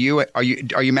after you. Are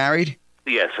you married?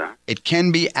 Yes, sir. It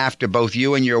can be after both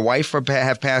you and your wife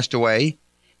have passed away.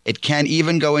 It can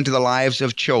even go into the lives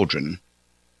of children.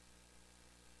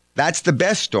 That's the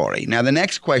best story. Now, the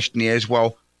next question is,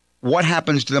 well, what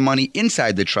happens to the money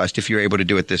inside the trust if you're able to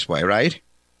do it this way, right?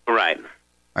 Right. All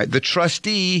right. The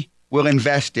trustee will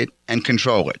invest it and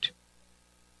control it.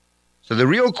 So the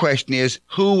real question is,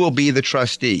 who will be the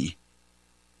trustee?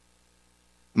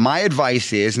 My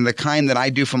advice is, and the kind that I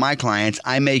do for my clients,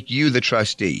 I make you the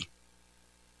trustee.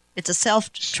 It's a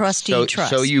self-trustee trust.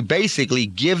 So you basically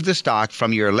give the stock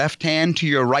from your left hand to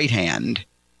your right hand,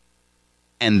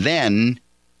 and then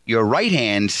your right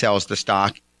hand sells the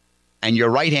stock, and your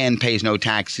right hand pays no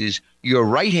taxes. Your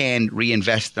right hand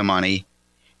reinvests the money,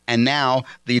 and now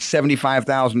the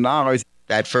 $75,000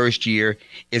 that first year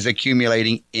is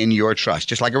accumulating in your trust,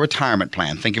 just like a retirement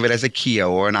plan. Think of it as a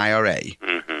KEO or an IRA.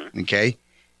 Mm-hmm. Okay?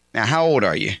 Now, how old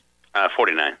are you?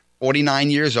 49. 49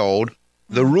 years old.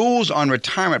 The rules on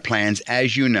retirement plans,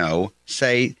 as you know,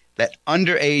 say that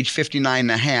under age 59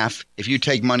 and a half, if you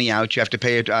take money out, you have to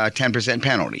pay a 10%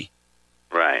 penalty.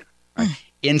 Right.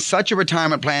 In such a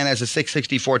retirement plan as a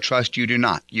 664 trust, you do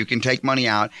not. You can take money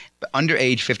out under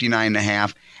age 59 and a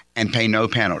half and pay no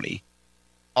penalty.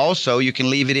 Also, you can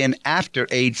leave it in after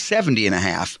age 70 and a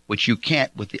half, which you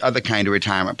can't with the other kind of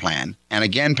retirement plan, and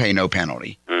again pay no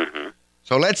penalty. Mm-hmm.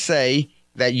 So let's say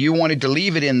that you wanted to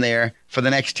leave it in there for the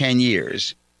next 10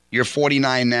 years. You're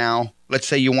 49 now. Let's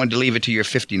say you wanted to leave it to your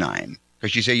 59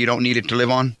 because you say you don't need it to live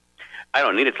on? I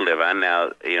don't need it to live on.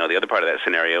 Now, the other part of that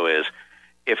scenario is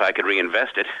if I could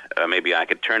reinvest it, maybe I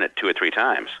could turn it 2 or 3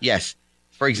 times. Yes.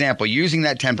 For example, using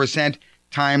that 10%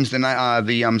 times the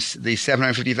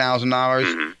 $750,000,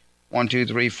 Mm-hmm. 1, 2,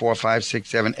 3, 4, 5, 6,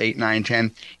 7, 8, 9,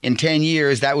 10. In 10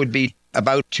 years, that would be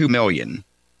about $2 million.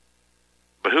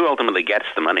 But who ultimately gets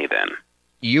the money then?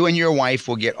 You and your wife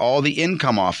will get all the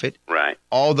income off it, Right.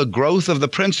 all the growth of the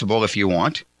principal if you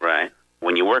want. Right.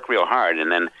 When you work real hard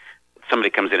and then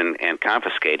somebody comes in and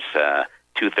confiscates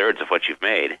 2/3 of what you've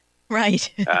made,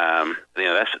 Right.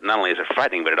 That's not only is it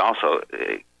frightening, but it also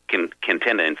can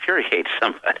tend to infuriate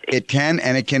somebody. It can,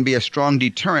 and it can be a strong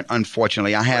deterrent.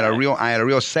 Unfortunately, I had a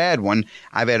real sad one.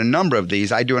 I've had a number of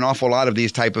these. I do an awful lot of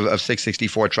these type of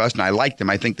 664 trusts, and I like them.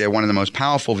 I think they're one of the most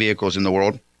powerful vehicles in the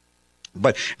world.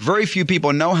 But very few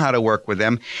people know how to work with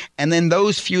them, and then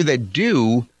those few that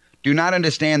do not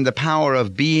understand the power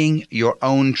of being your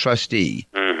own trustee.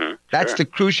 Mm-hmm. That's the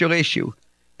crucial issue.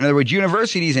 In other words,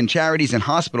 universities and charities and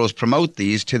hospitals promote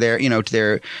these to their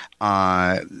benefactors,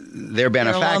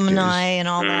 alumni and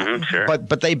all that. Mm-hmm, sure.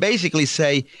 But they basically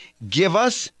say, give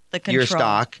us your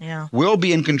stock, yeah. We'll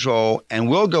be in control, and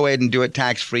we'll go ahead and do it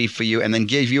tax-free for you, and then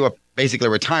give you basically a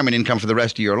retirement income for the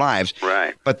rest of your lives.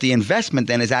 Right. But the investment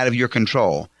then is out of your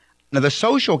control. Now, the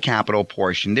social capital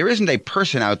portion, there isn't a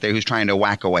person out there who's trying to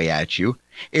whack away at you.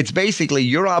 It's basically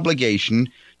your obligation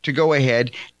to go ahead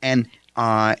and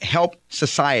help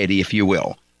society, if you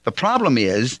will. The problem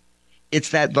is, it's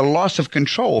that the loss of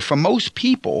control. For most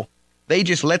people, they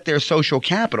just let their social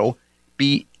capital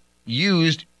be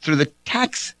used through the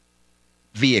tax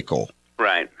vehicle.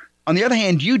 Right. On the other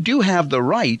hand, you do have the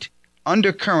right,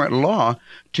 under current law,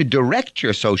 to direct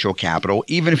your social capital,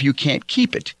 even if you can't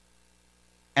keep it.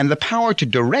 And the power to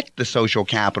direct the social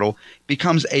capital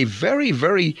becomes a very,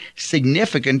 very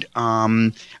significant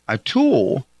a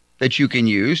tool that you can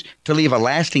use to leave a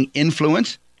lasting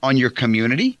influence on your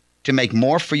community, to make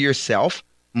more for yourself,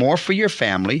 more for your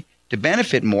family, to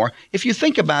benefit more. If you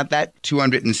think about that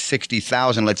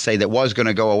 $260,000, let's say, that was going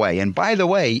to go away. And by the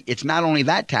way, it's not only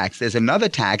that tax. There's another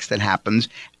tax that happens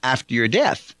after your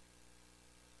death.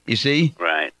 You see?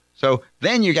 Right. So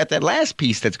then you got that last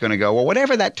piece that's going to go. Well,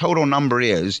 whatever that total number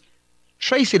is,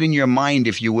 trace it in your mind,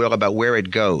 if you will, about where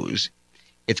it goes.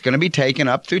 It's going to be taken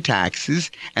up through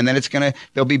taxes, and then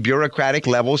there'll be bureaucratic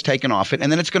levels taken off it,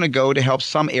 and then it's going to go to help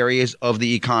some areas of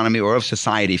the economy or of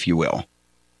society, if you will.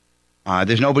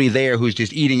 There's nobody there who's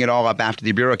just eating it all up after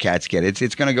the bureaucrats get it.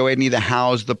 It's going to go ahead and either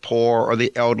house the poor or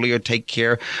the elderly or take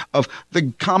care of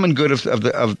the common good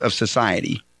of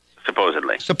society.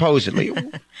 Supposedly.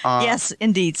 Yes,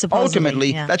 indeed. Supposedly.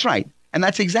 Ultimately, yeah. That's right. And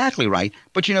that's exactly right.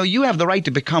 But, you have the right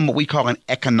to become what we call an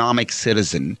economic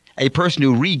citizen, a person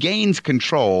who regains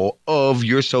control of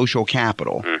your social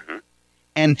capital. Mm-hmm.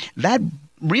 And that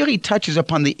really touches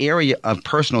upon the area of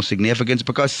personal significance,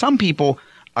 because some people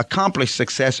accomplish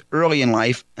success early in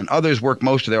life and others work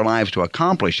most of their lives to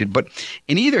accomplish it. But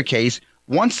in either case,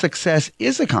 once success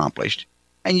is accomplished,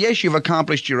 and yes, you've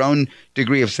accomplished your own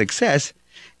degree of success,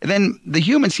 then the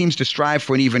human seems to strive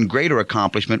for an even greater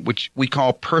accomplishment, which we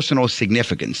call personal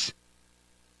significance.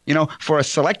 You know, for a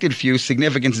selected few,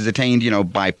 significance is attained,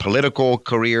 by political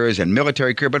careers and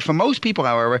military career. But for most people,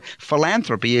 however,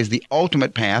 philanthropy is the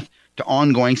ultimate path to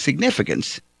ongoing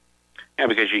significance. Yeah,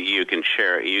 because you can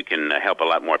share, you can help a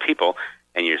lot more people,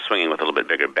 and you're swinging with a little bit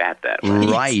bigger bat that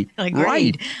way.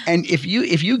 Right. And if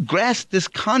you grasp this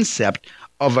concept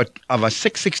of a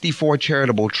 664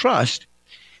 charitable trust,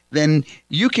 then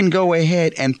you can go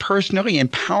ahead and personally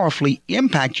and powerfully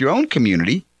impact your own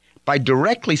community by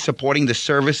directly supporting the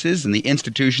services and the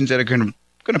institutions that are going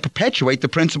to perpetuate the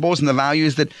principles and the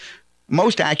values that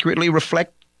most accurately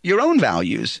reflect your own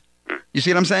values. You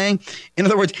see what I'm saying? In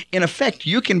other words, in effect,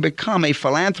 you can become a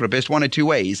philanthropist one of two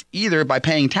ways. Either by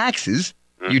paying taxes,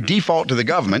 you default to the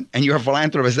government, and you're a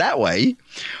philanthropist that way,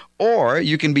 or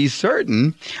you can be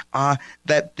certain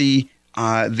that the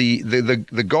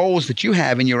goals that you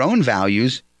have in your own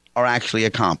values are actually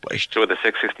accomplished. So with the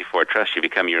 664 Trust, you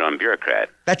become your own bureaucrat.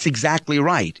 That's exactly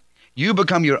right. You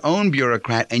become your own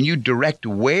bureaucrat, and you direct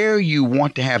where you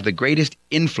want to have the greatest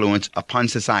influence upon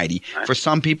society. Right. For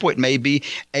some people, it may be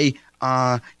a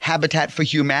Habitat for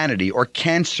Humanity or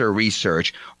cancer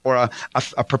research or a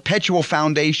perpetual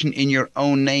foundation in your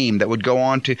own name that would go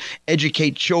on to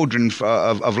educate children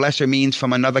of lesser means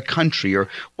from another country, or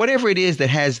whatever it is that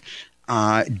has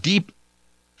deep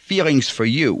feelings for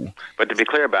you. But to be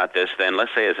clear about this, then,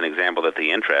 let's say as an example that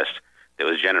the interest that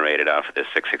was generated off of this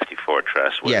 664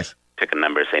 Trust was, pick a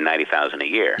number, say $90,000 a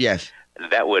year. Yes.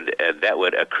 That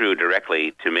would accrue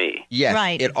directly to me. Yes.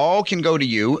 Right. It all can go to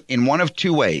you in one of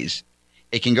two ways.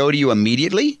 It can go to you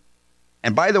immediately.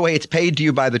 And by the way, it's paid to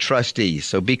you by the trustee,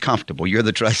 so be comfortable. You're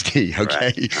the trustee,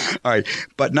 okay? Right. All right.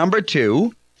 But number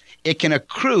two, it can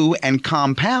accrue and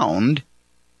compound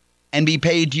and be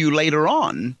paid to you later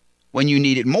on when you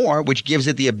need it more, which gives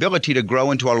it the ability to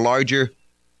grow into a larger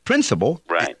principal.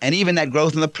 Right. And even that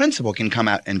growth in the principal can come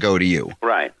out and go to you.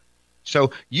 Right.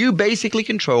 So you basically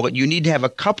control it. You need to have a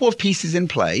couple of pieces in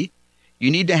play.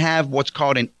 You need to have what's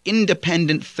called an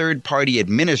independent third-party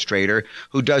administrator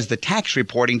who does the tax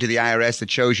reporting to the IRS that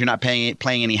shows you're not playing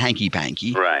any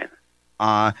hanky-panky. Right.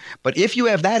 But if you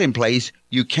have that in place,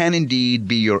 you can indeed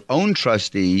be your own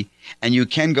trustee, and you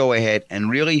can go ahead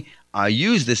and really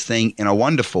use this thing in a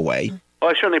wonderful way. Well,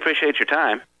 I certainly appreciate your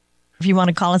time. If you want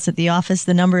to call us at the office,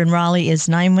 the number in Raleigh is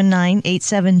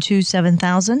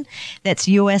 919-872-7000. That's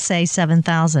USA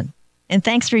 7000. And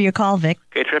thanks for your call, Vic.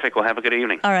 Okay, terrific. Well, have a good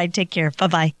evening. All right, take care.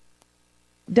 Bye-bye.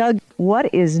 Doug,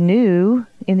 what is new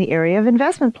in the area of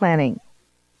investment planning?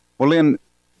 Well, Lynn,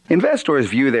 investors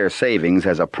view their savings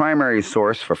as a primary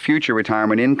source for future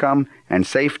retirement income, and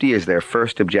safety is their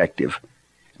first objective.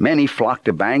 Many flock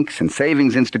to banks and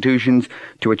savings institutions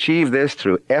to achieve this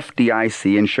through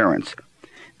FDIC insurance.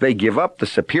 They give up the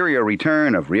superior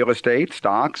return of real estate,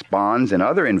 stocks, bonds, and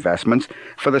other investments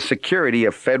for the security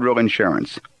of federal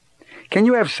insurance. Can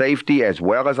you have safety as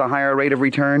well as a higher rate of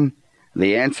return?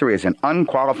 The answer is an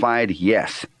unqualified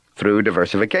yes, through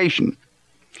diversification.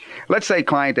 Let's say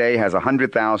client A has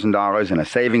 $100,000 in a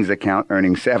savings account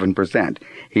earning 7%.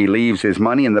 He leaves his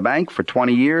money in the bank for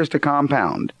 20 years to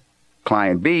compound.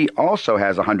 Client B also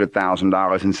has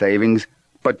 $100,000 in savings,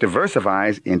 but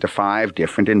diversifies into 5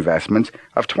 different investments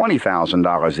of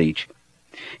 $20,000 each.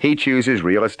 He chooses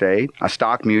real estate, a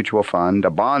stock mutual fund, a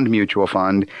bond mutual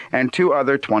fund, and 2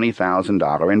 other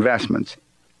 $20,000 investments.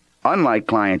 Unlike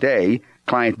Client A,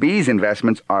 Client B's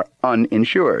investments are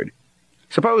uninsured.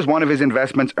 Suppose one of his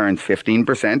investments earns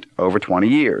 15% over 20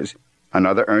 years.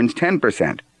 Another earns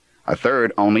 10%. A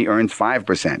third only earns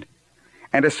 5%.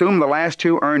 And assume the last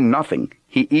 2 earn nothing.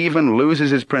 He even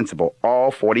loses his principal,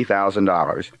 all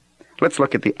 $40,000. Let's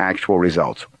look at the actual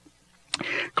results.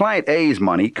 Client A's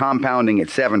money, compounding at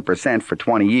 7% for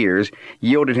 20 years,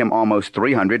 yielded him almost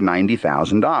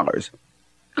 $390,000.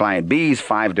 Client B's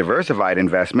 5 diversified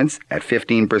investments at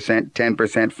 15%,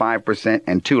 10%, 5%,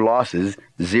 and 2 losses,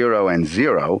 0 and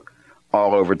 0,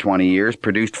 all over 20 years,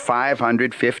 produced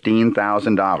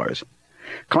 $515,000.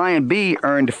 Client B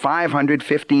earned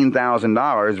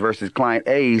 $515,000 versus Client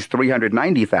A's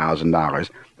 $390,000.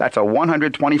 That's a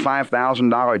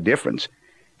 $125,000 difference.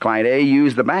 Client A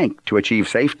used the bank to achieve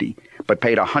safety, but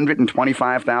paid a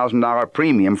 $125,000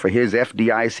 premium for his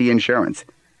FDIC insurance.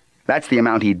 That's the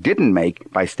amount he didn't make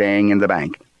by staying in the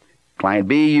bank. Client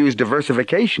B used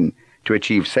diversification to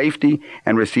achieve safety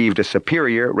and received a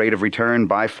superior rate of return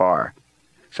by far.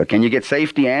 So can you get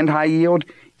safety and high yield?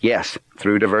 Yes,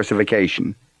 through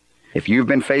diversification. If you've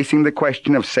been facing the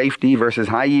question of safety versus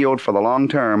high yield for the long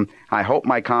term, I hope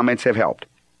my comments have helped.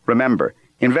 Remember,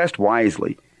 Invest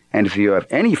wisely. And if you have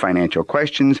any financial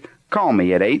questions, call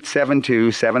me at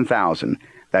 872-7000.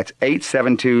 That's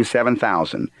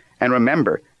 872-7000. And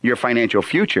remember, your financial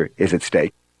future is at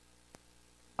stake.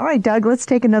 All right, Doug, let's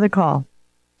take another call.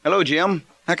 Hello, Jim.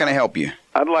 How can I help you?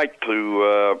 I'd like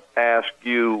to ask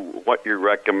you what you're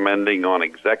recommending on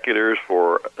executors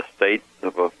for a estate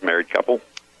of a married couple,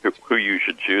 who you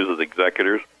should choose as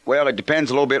executors. Well, it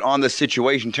depends a little bit on the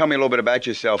situation. Tell me a little bit about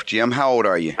yourself, Jim. How old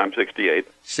are you? I'm 68.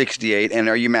 68. And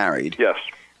are you married? Yes.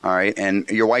 All right. And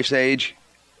your wife's age?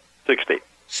 60.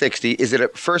 60. Is it a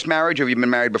first marriage, or have you been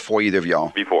married before, either of y'all?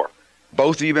 Before.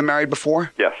 Both of you been married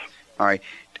before? Yes. All right.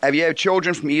 Have you had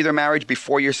children from either marriage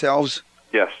before yourselves?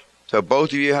 Yes. So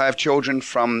both of you have children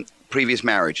from previous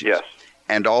marriages? Yes.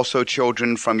 And also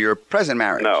children from your present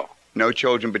marriage? No. No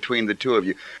children between the two of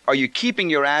you. Are you keeping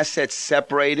your assets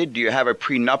separated? Do you have a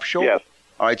prenuptial? Yes.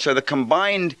 All right, so the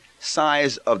combined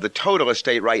size of the total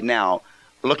estate right now,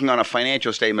 looking on a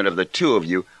financial statement of the two of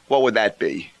you, what would that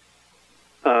be?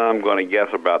 I'm going to guess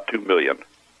about $2 million.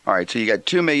 All right, so you got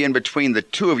 $2 million between the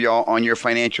two of y'all on your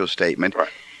financial statement. Right.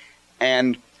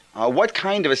 And what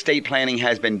kind of estate planning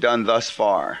has been done thus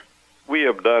far? We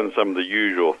have done some of the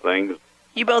usual things.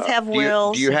 You both have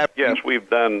wills? Do you have? Yes, we've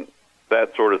done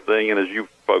that sort of thing, and as you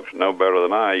folks know better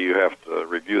than I, you have to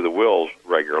review the wills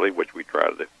regularly, which we try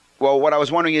to do. Well, what I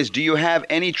was wondering is, do you have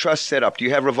any trust set up? Do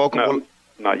you have revocable? No,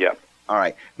 not yet. All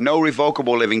right. No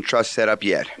revocable living trust set up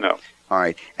yet? No. All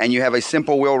right. And you have a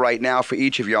simple will right now for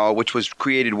each of y'all, which was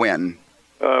created when?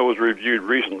 It was reviewed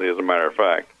recently, as a matter of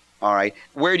fact. All right.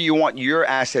 Where do you want your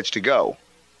assets to go?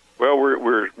 Well,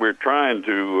 we're trying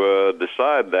to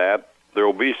decide that. There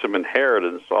will be some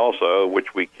inheritance also,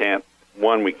 which we can't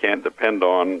depend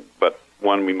on, but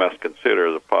one we must consider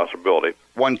as a possibility.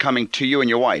 One coming to you and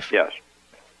your wife? Yes.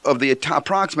 Of the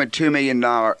approximate $2 million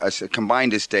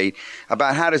combined estate,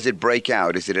 about how does it break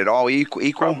out? Is it at all equal?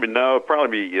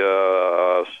 Probably be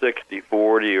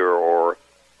 60-40 or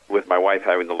with my wife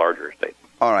having the larger estate.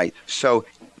 All right. So,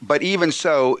 but even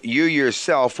so, you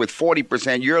yourself with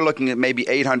 40%, you're looking at maybe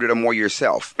 $800 or more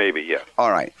yourself. Maybe, yes.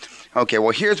 All right. Okay,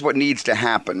 well, here's what needs to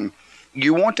happen.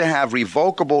 You want to have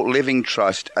revocable living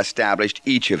trust established,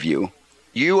 each of you.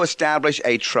 You establish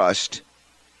a trust,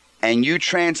 and you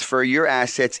transfer your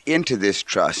assets into this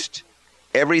trust.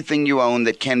 Everything you own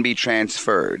that can be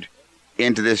transferred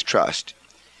into this trust.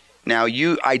 Now,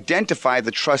 you identify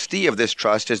the trustee of this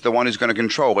trust as the one who's going to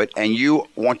control it, and you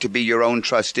want to be your own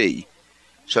trustee.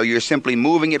 So you're simply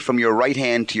moving it from your right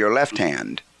hand to your left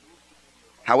hand.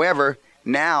 However,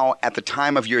 now, at the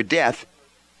time of your death,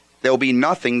 there'll be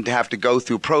nothing to have to go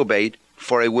through probate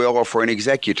for a will or for an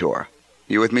executor.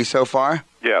 You with me so far?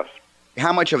 Yes.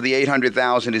 How much of the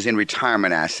 $800,000 is in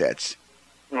retirement assets?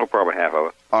 Well, probably half of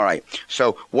it. All right.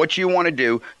 So what you want to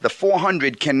do, the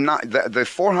 400 cannot, the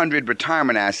 400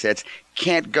 retirement assets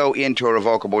can't go into a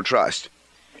revocable trust.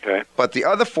 Okay. But the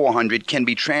other 400 can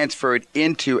be transferred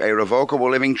into a revocable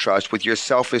living trust with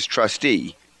yourself as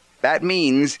trustee. That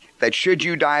means that should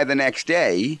you die the next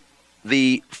day,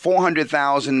 the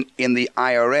 $400,000 in the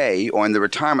IRA or in the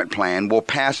retirement plan will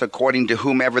pass according to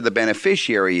whomever the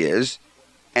beneficiary is,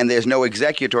 and there's no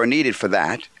executor needed for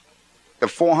that. The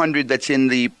 $400 that's in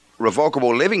the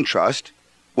revocable living trust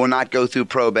will not go through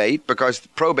probate because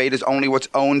probate is only what's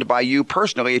owned by you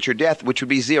personally at your death, which would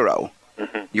be zero.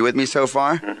 Mm-hmm. You with me so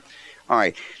far? Mm-hmm. All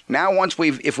right. Now,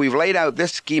 if we've laid out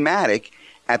this schematic,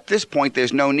 at this point,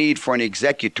 there's no need for an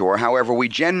executor. However, we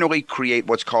generally create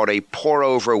what's called a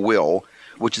pour-over will,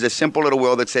 which is a simple little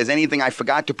will that says anything I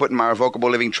forgot to put in my revocable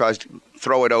living trust,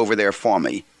 throw it over there for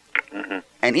me. Mm-hmm.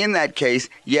 And in that case,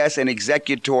 yes, an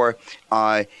executor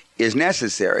is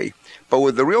necessary. But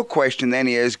with the real question then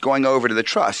is going over to the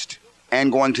trust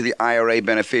and going to the IRA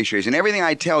beneficiaries. And everything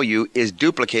I tell you is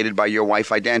duplicated by your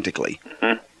wife identically.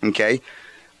 Mm-hmm. Okay?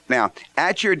 Now,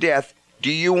 at your death,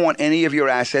 do you want any of your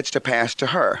assets to pass to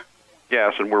her?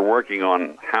 Yes, and we're working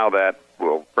on how that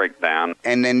will break down.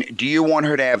 And then do you want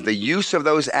her to have the use of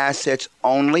those assets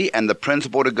only and the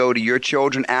principal to go to your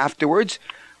children afterwards?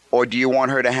 Or do you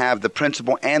want her to have the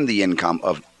principal and the income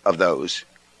of those,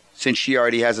 since she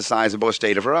already has a sizable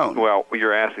estate of her own? Well,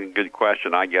 you're asking a good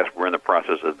question. I guess we're in the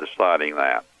process of deciding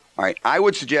that. All right. I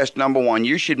would suggest, number one,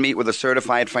 you should meet with a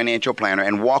certified financial planner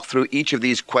and walk through each of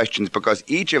these questions because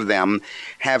each of them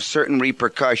have certain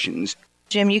repercussions.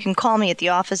 Jim, you can call me at the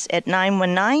office at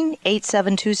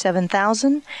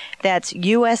 919-872-7000. That's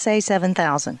USA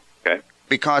 7000. Okay.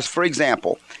 Because, for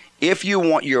example, if you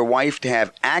want your wife to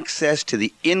have access to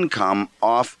the income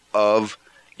off of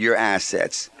your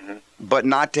assets, mm-hmm. but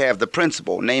not to have the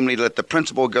principal, namely let the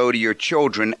principal go to your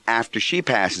children after she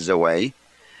passes away,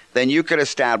 then you could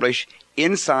establish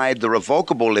inside the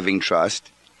revocable living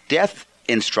trust death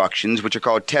instructions, which are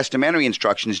called testamentary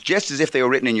instructions, just as if they were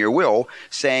written in your will,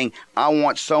 saying, I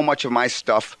want so much of my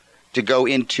stuff to go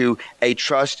into a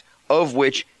trust of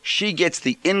which she gets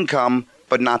the income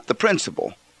but not the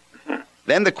principal.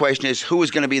 Then the question is, who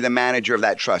is going to be the manager of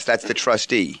that trust? That's the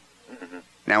trustee.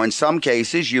 Now, in some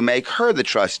cases, you make her the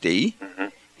trustee.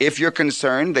 If you're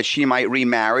concerned that she might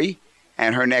remarry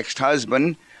and her next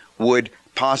husband would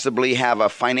possibly have a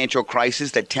financial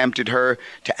crisis that tempted her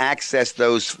to access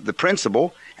the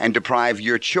principal and deprive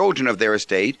your children of their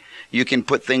estate, you can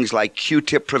put things like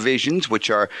Q-tip provisions, which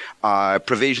are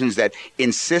provisions that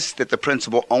insist that the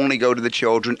principal only go to the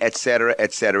children, et cetera,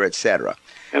 et cetera, et cetera.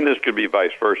 And this could be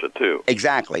vice versa, too.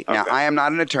 Exactly. Okay. Now, I am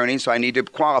not an attorney, so I need to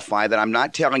qualify that I'm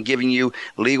not giving you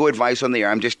legal advice on the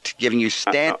air. I'm just giving you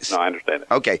No, I understand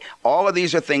it. Okay. All of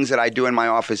these are things that I do in my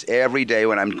office every day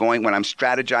when I'm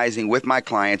strategizing with my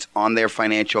clients on their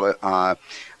financial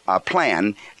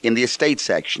plan in the estate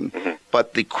section.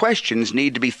 But the questions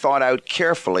need to be thought out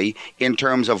carefully in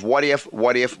terms of what if.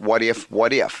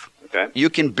 Okay. You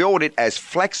can build it as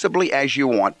flexibly as you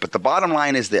want, but the bottom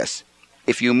line is this.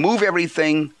 If you move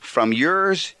everything from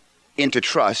yours into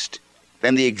trust,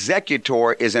 then the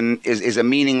executor is a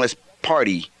meaningless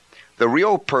party. The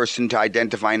real person to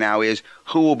identify now is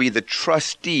who will be the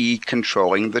trustee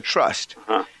controlling the trust.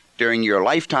 During your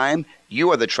lifetime,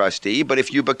 you are the trustee, but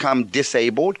if you become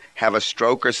disabled, have a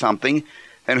stroke or something,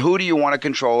 then who do you want to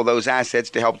control those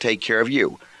assets to help take care of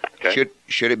you? Okay.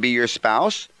 Should it be your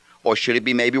spouse, or should it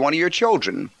be maybe one of your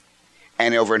children?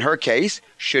 And over in her case,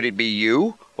 should it be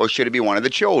you, or should it be one of the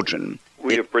children?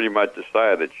 We have pretty much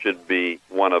decided it should be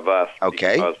one of us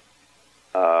because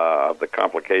of the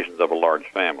complications of a large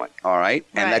family. All right.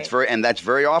 And that's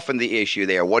very often the issue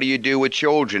there. What do you do with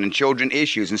children and children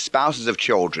issues and spouses of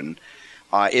children?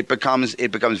 It becomes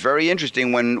very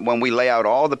interesting when we lay out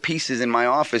all the pieces in my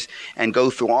office and go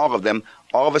through all of them.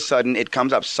 All of a sudden, it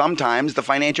comes up. Sometimes the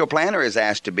financial planner is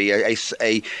asked to be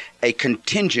a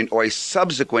contingent or a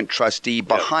subsequent trustee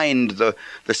behind the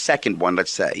second one,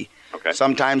 let's say. Okay.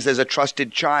 Sometimes there's a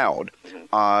trusted child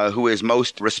who is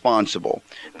most responsible.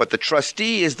 But the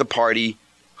trustee is the party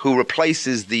who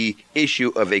replaces the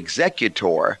issue of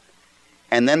executor,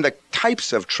 and then the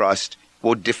types of trust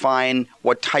will define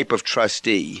what type of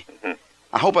trustee.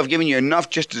 I hope I've given you enough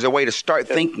just as a way to start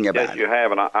thinking about it. Yes, you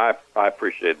have, and I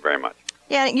appreciate it very much.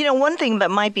 Yeah, one thing that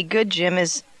might be good, Jim,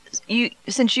 is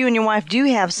since you and your wife do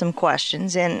have some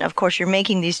questions, and of course you're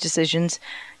making these decisions,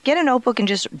 get a notebook and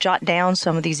just jot down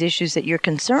some of these issues that you're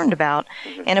concerned about,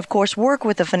 and of course work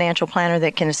with a financial planner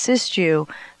that can assist you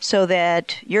so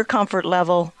that your comfort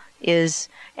level is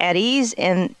at ease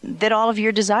and that all of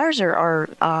your desires are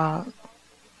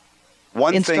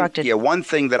instructed. One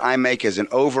thing that I make as an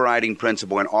overriding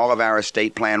principle in all of our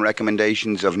estate plan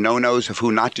recommendations of no-nos of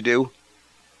who not to do,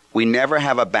 we never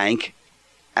have a bank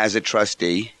as a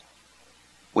trustee.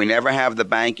 We never have the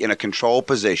bank in a control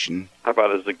position. How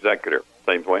about as executor?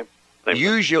 Same way?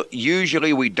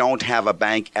 Usually we don't have a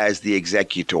bank as the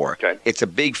executor. Okay. It's a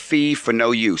big fee for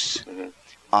no use.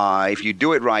 If you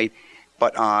do it right.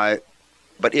 But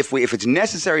if it's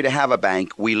necessary to have a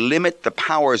bank, we limit the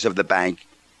powers of the bank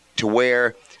to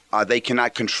where they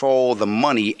cannot control the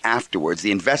money afterwards,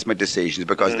 the investment decisions,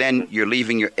 because then you're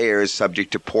leaving your heirs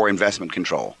subject to poor investment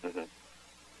control.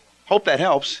 Hope that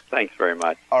helps. Thanks very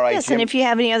much. All right, yes, Jim. And if you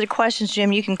have any other questions,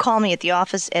 Jim, you can call me at the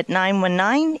office at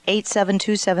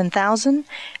 919-872-7000.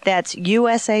 That's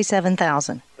USA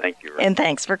 7000. Thank you. And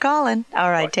thanks for calling. All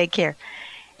right, Bye. Take care.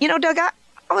 Doug, I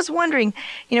was wondering,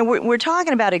 we're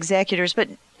talking about executors, but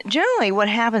generally what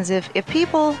happens if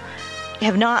people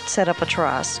have not set up a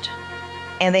trust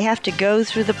and they have to go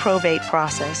through the probate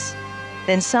process,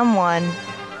 then someone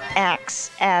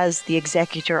acts as the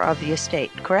executor of the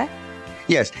estate, correct?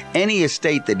 Yes, any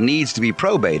estate that needs to be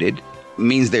probated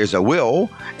means there's a will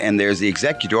and there's the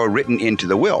executor written into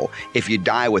the will. If you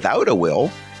die without a will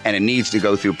and it needs to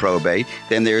go through probate,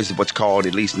 then there's what's called,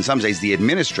 at least in some states, the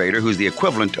administrator, who's the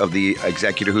equivalent of the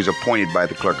executor who's appointed by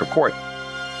the clerk of court.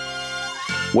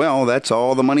 Well, that's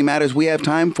all the Money Matters we have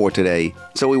time for today.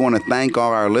 So we want to thank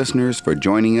all our listeners for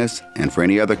joining us, and for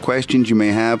any other questions you may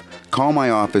have, call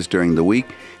my office during the week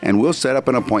and we'll set up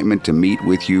an appointment to meet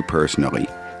with you personally.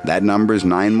 That number is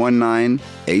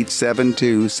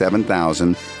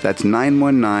 919-872-7000. That's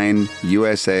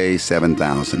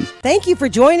 919-USA-7000. Thank you for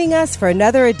joining us for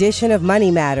another edition of Money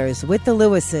Matters with the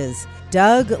Lewises,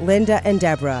 Doug, Linda, and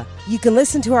Deborah. You can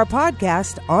listen to our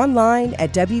podcast online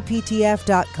at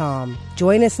WPTF.com.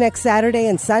 Join us next Saturday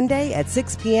and Sunday at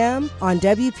 6 p.m. on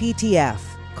WPTF.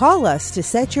 Call us to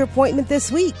set your appointment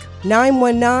this week.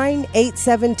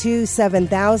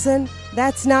 919-872-7000.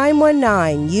 That's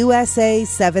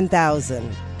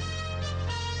 919-USA-7000.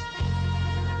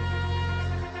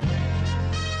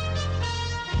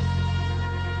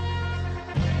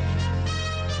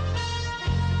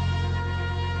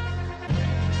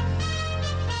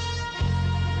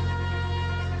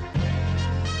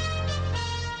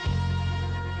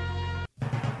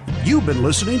 You've been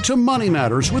listening to Money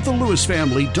Matters with the Lewis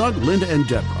family, Doug, Linda, and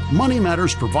Deborah. Money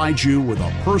Matters provides you with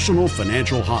a personal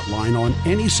financial hotline on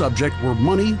any subject where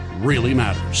money really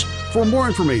matters. For more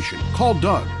information, call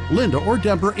Doug, Linda, or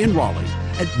Deborah in Raleigh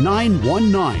at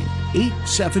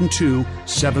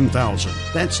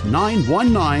 919-872-7000. That's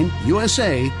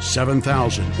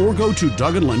 919-USA-7000. Or go to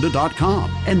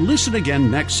DougAndLinda.com and listen again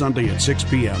next Sunday at 6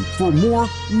 p.m. for more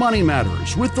Money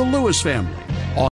Matters with the Lewis family.